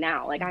fail me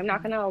now. Like, I'm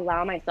not going to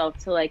allow myself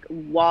to, like,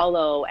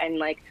 wallow and,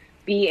 like,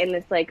 be in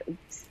this, like,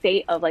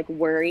 state of, like,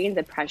 worry and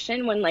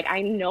depression when, like,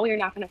 I know you're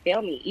not going to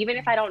fail me, even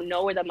if I don't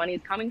know where the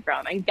money's coming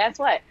from. And guess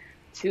what?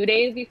 2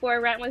 days before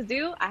rent was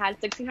due, I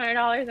had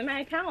 $1,600 in my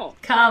account.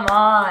 Come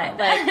on.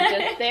 Like,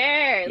 just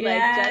there. Yes,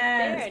 like, just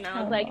there.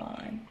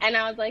 And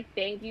I was like,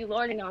 thank you,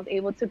 Lord. And I was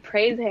able to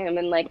praise him.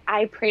 And, like,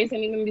 I praised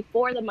him even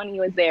before the money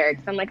was there.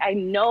 Because I'm like, I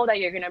know that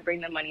you're going to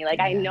bring the money. Like,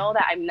 I know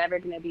that I'm never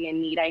going to be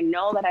in need. I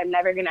know that I'm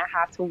never going to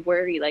have to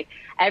worry. Like,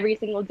 every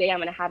single day I'm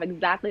going to have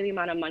exactly the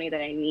amount of money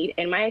that I need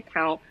in my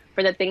account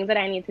for the things that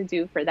I need to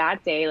do for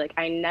that day. Like,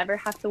 I never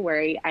have to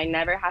worry. I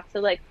never have to,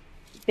 like,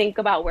 think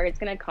about where it's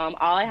going to come.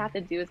 All I have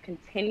to do is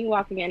continue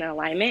walking in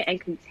alignment and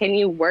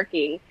continue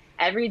working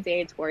every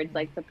day towards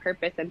like the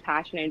purpose and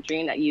passion and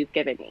dream that you've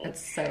given me.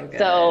 That's so good.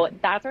 So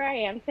that's where I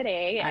am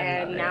today.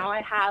 And now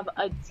I have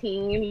a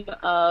team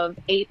of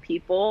 8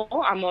 people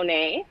on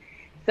Monet.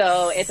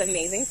 So it's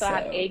amazing. So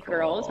I have 8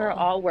 girls who are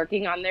all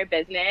working on their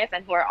business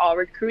and who are all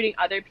recruiting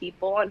other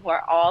people and who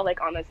are all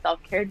like on the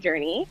self-care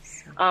journey.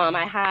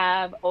 I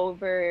have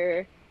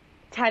over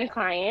 10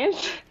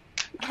 clients.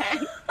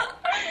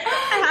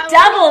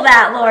 Double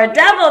that,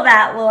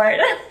 Lord.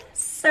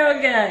 So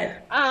good.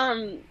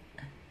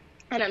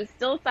 And I'm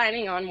still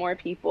signing on more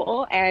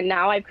people, and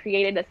now I've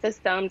created a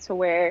system to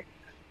where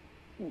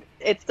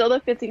it's still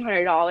the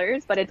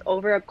 $1,500, but it's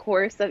over a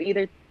course of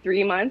either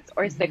 3 months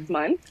or 6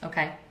 months.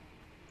 Okay.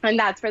 And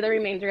that's for the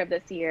remainder of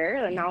this year,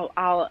 and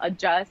I'll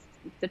adjust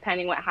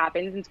depending what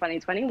happens in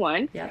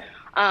 2021. Yeah.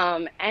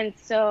 And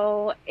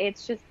so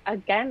it's just,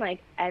 again,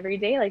 like every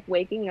day, like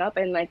waking up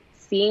and like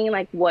seeing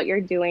like what you're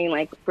doing,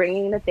 like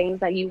bringing the things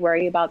that you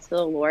worry about to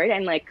the Lord,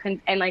 and like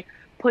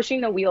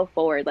pushing the wheel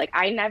forward. Like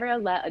I never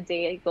let a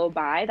day go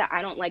by that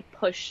I don't like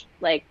push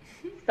like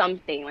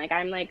something. Like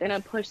I'm like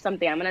gonna push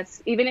something. I'm gonna,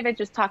 even if it's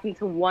just talking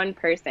to one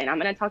person, I'm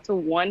gonna talk to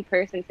one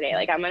person today.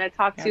 Like I'm gonna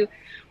talk to,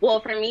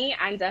 well, for me,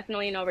 I'm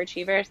definitely an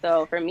overachiever.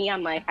 So for me,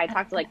 I'm like, I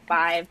talk to like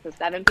 5 to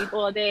 7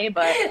 people a day,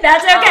 but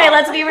that's okay.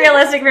 Let's be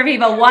realistic for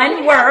people.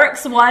 One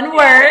works.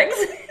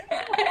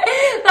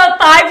 But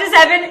 5 to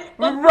 7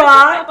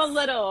 rocks a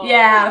little.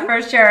 Yeah,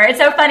 for sure. It's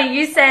so funny.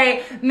 You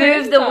say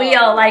move the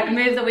wheel,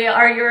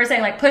 or you were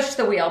saying like push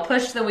the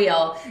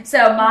wheel.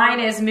 So mine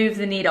is move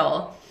the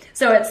needle.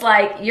 So it's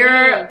like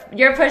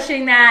you're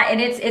pushing that, and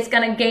it's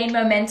going to gain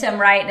momentum,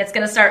 right? And it's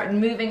going to start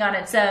moving on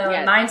its own.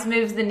 Yes. Mine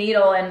moves the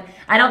needle, and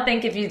I don't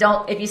think if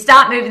you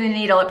stop moving the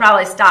needle, it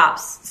probably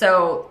stops.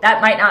 So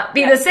that might not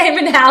be the same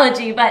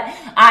analogy, but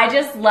I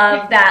just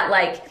love that,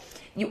 like,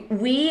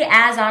 we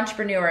as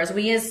entrepreneurs,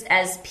 we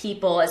as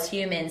people, as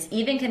humans,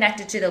 even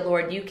connected to the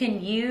Lord, you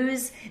can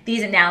use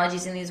these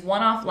analogies and these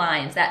one-off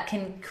lines that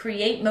can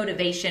create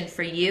motivation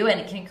for you, and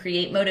it can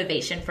create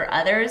motivation for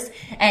others.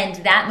 And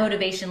that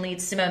motivation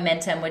leads to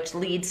momentum, which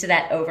leads to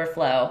that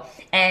overflow.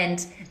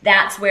 And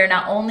that's where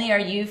not only are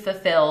you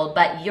fulfilled,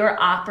 but you're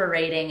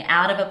operating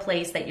out of a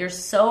place that you're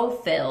so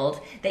filled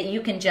that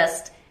you can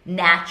just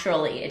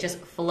naturally, it just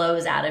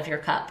flows out of your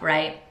cup,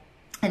 right?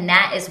 And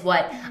that is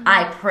what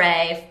I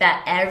pray,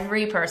 that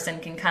every person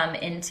can come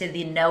into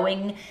the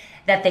knowing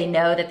that they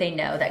know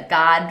that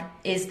God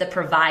is the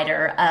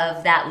provider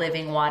of that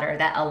living water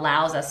that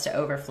allows us to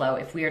overflow.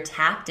 If we are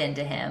tapped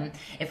into him,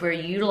 if we're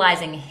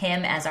utilizing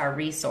him as our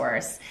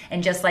resource.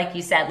 And just like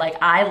you said, like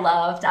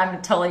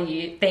I'm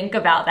totally think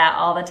about that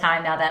all the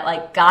time now, that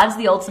like God's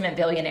the ultimate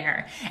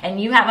billionaire. And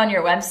you have on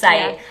your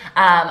website,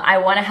 I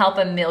want to help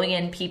 1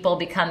 million people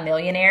become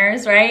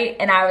millionaires, right?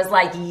 And I was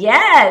like,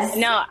 yes.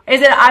 No.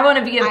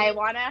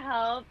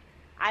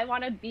 I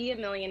want to be a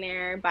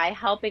millionaire by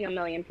helping 1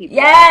 million people.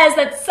 Yes,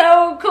 that's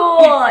so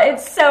cool.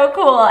 It's so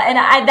cool. And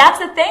that's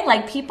the thing.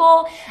 Like,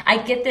 people, I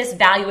get this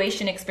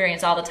valuation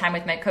experience all the time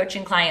with my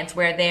coaching clients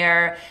where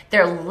they're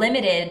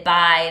limited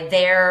by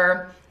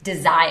their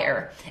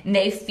desire. And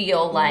they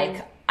feel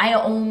like, I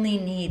only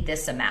need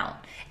this amount.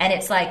 And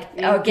it's like,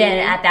 again,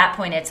 at that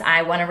point, it's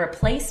I want to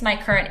replace my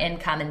current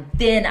income, and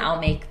then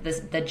I'll make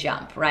the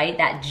jump, right?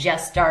 That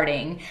just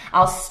starting.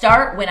 I'll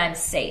start when I'm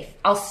safe.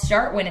 I'll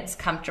start when it's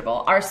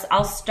comfortable.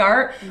 I'll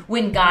start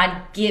when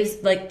God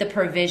gives like the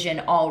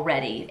provision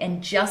already.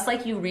 And just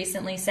like you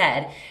recently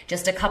said,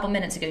 just a couple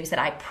minutes ago, you said,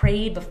 I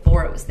prayed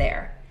before it was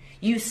there.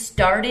 You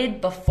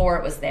started before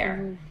it was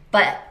there.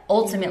 But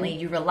ultimately,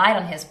 you relied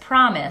on his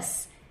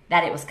promise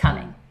that it was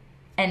coming.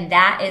 And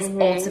that is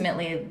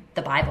ultimately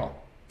the Bible.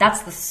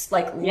 That's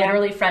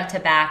literally front to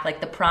back,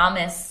 like the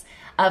promise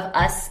of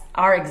us,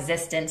 our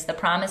existence, the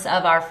promise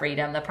of our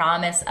freedom, the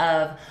promise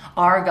of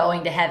our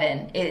going to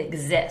heaven. It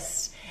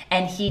exists.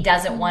 And he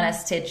doesn't want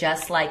us to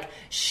just like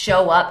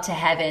show up to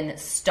heaven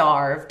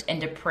starved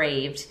and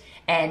depraved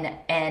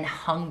and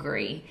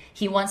hungry.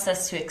 He wants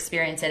us to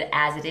experience it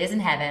as it is in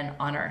heaven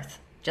on earth,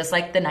 just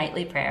like the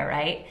nightly prayer,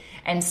 right?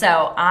 And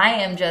so I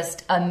am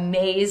just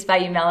amazed by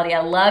you, Melody.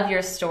 I love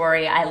your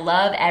story. I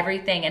love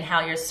everything and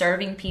how you're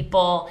serving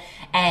people.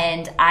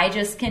 And I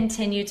just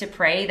continue to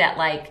pray that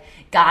like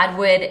God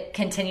would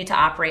continue to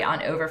operate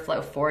on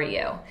overflow for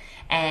you,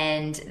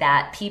 and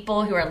that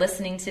people who are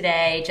listening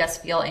today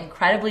just feel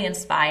incredibly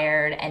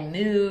inspired and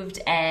moved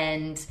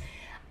and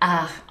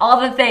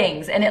all the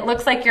things. And it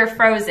looks like you're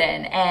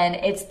frozen and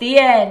it's the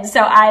end.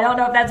 So I don't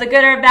know if that's a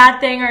good or a bad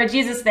thing or a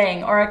Jesus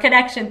thing or a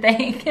connection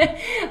thing.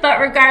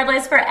 But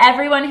regardless, for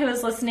everyone who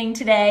is listening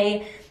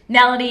today,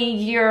 Melody,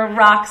 you're a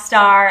rock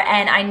star.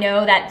 And I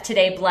know that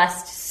today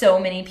blessed so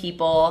many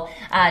people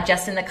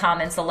just in the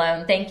comments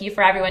alone. Thank you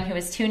for everyone who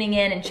is tuning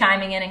in and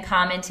chiming in and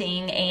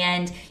commenting.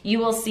 And you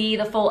will see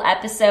the full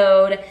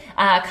episode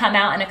come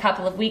out in a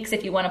couple of weeks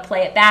if you want to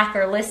play it back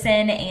or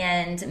listen.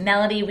 And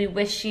Melody, we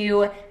wish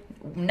you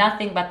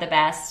nothing but the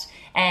best.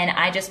 And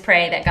I just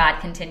pray that God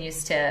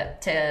continues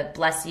to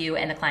bless you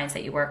and the clients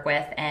that you work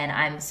with. And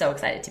I'm so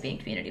excited to be in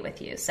community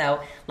with you.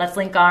 So let's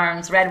link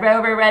arms. Red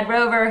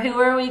Rover, who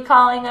are we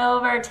calling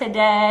over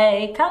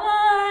today? Come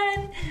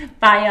on.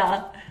 Bye,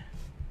 y'all.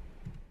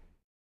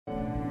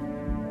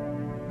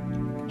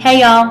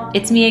 Hey, y'all.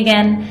 It's me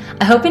again.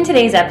 I hope in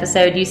today's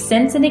episode you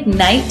sense and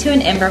ignite to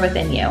an ember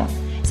within you.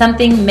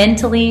 Something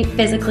mentally,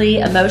 physically,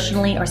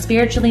 emotionally, or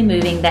spiritually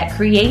moving that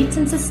creates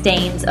and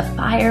sustains a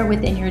fire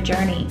within your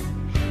journey.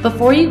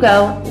 Before you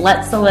go,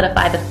 let's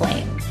solidify the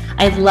flame.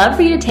 I'd love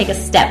for you to take a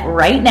step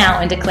right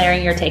now in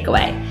declaring your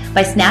takeaway.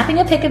 By snapping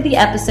a pic of the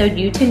episode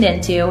you tuned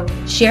into,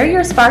 share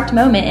your sparked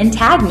moment and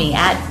tag me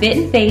at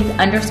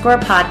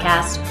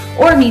fitandfaith_podcast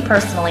or me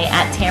personally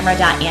at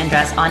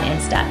tamara.andress on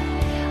Insta.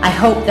 I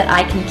hope that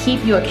I can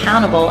keep you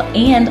accountable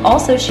and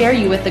also share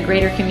you with the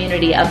greater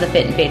community of the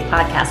Fit and Faith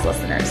podcast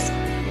listeners.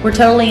 We're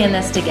totally in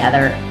this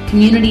together.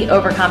 Community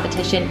over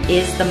competition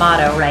is the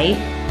motto, right?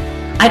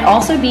 I'd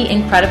also be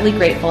incredibly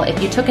grateful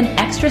if you took an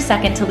extra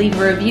second to leave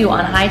a review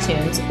on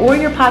iTunes or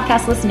your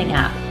podcast listening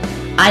app.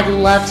 I'd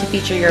love to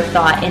feature your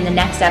thought in the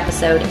next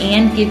episode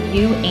and give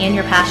you and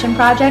your passion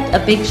project a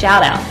big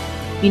shout out.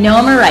 You know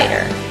I'm a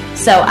writer,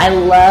 so I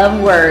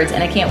love words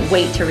and I can't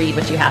wait to read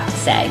what you have to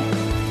say.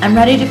 I'm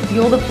ready to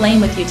fuel the flame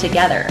with you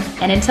together.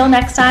 And until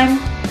next time,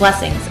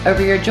 blessings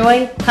over your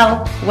joy,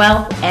 health,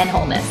 wealth, and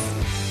wholeness.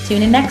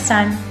 Tune in next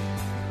time.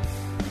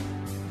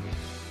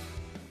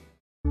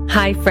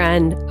 Hi,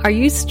 friend. Are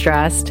you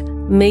stressed?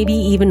 Maybe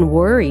even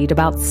worried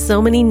about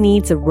so many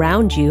needs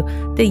around you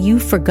that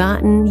you've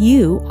forgotten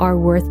you are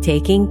worth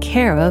taking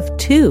care of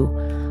too?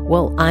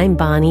 Well, I'm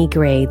Bonnie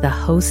Gray, the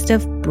host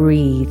of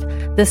Breathe,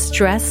 the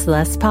Stress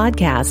Less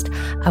podcast.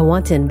 I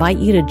want to invite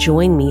you to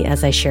join me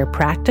as I share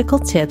practical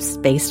tips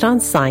based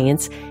on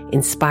science,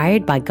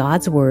 inspired by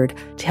God's Word,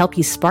 to help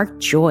you spark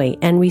joy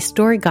and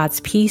restore God's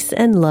peace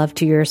and love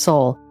to your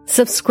soul.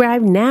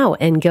 Subscribe now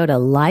and go to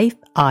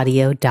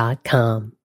lifeaudio.com.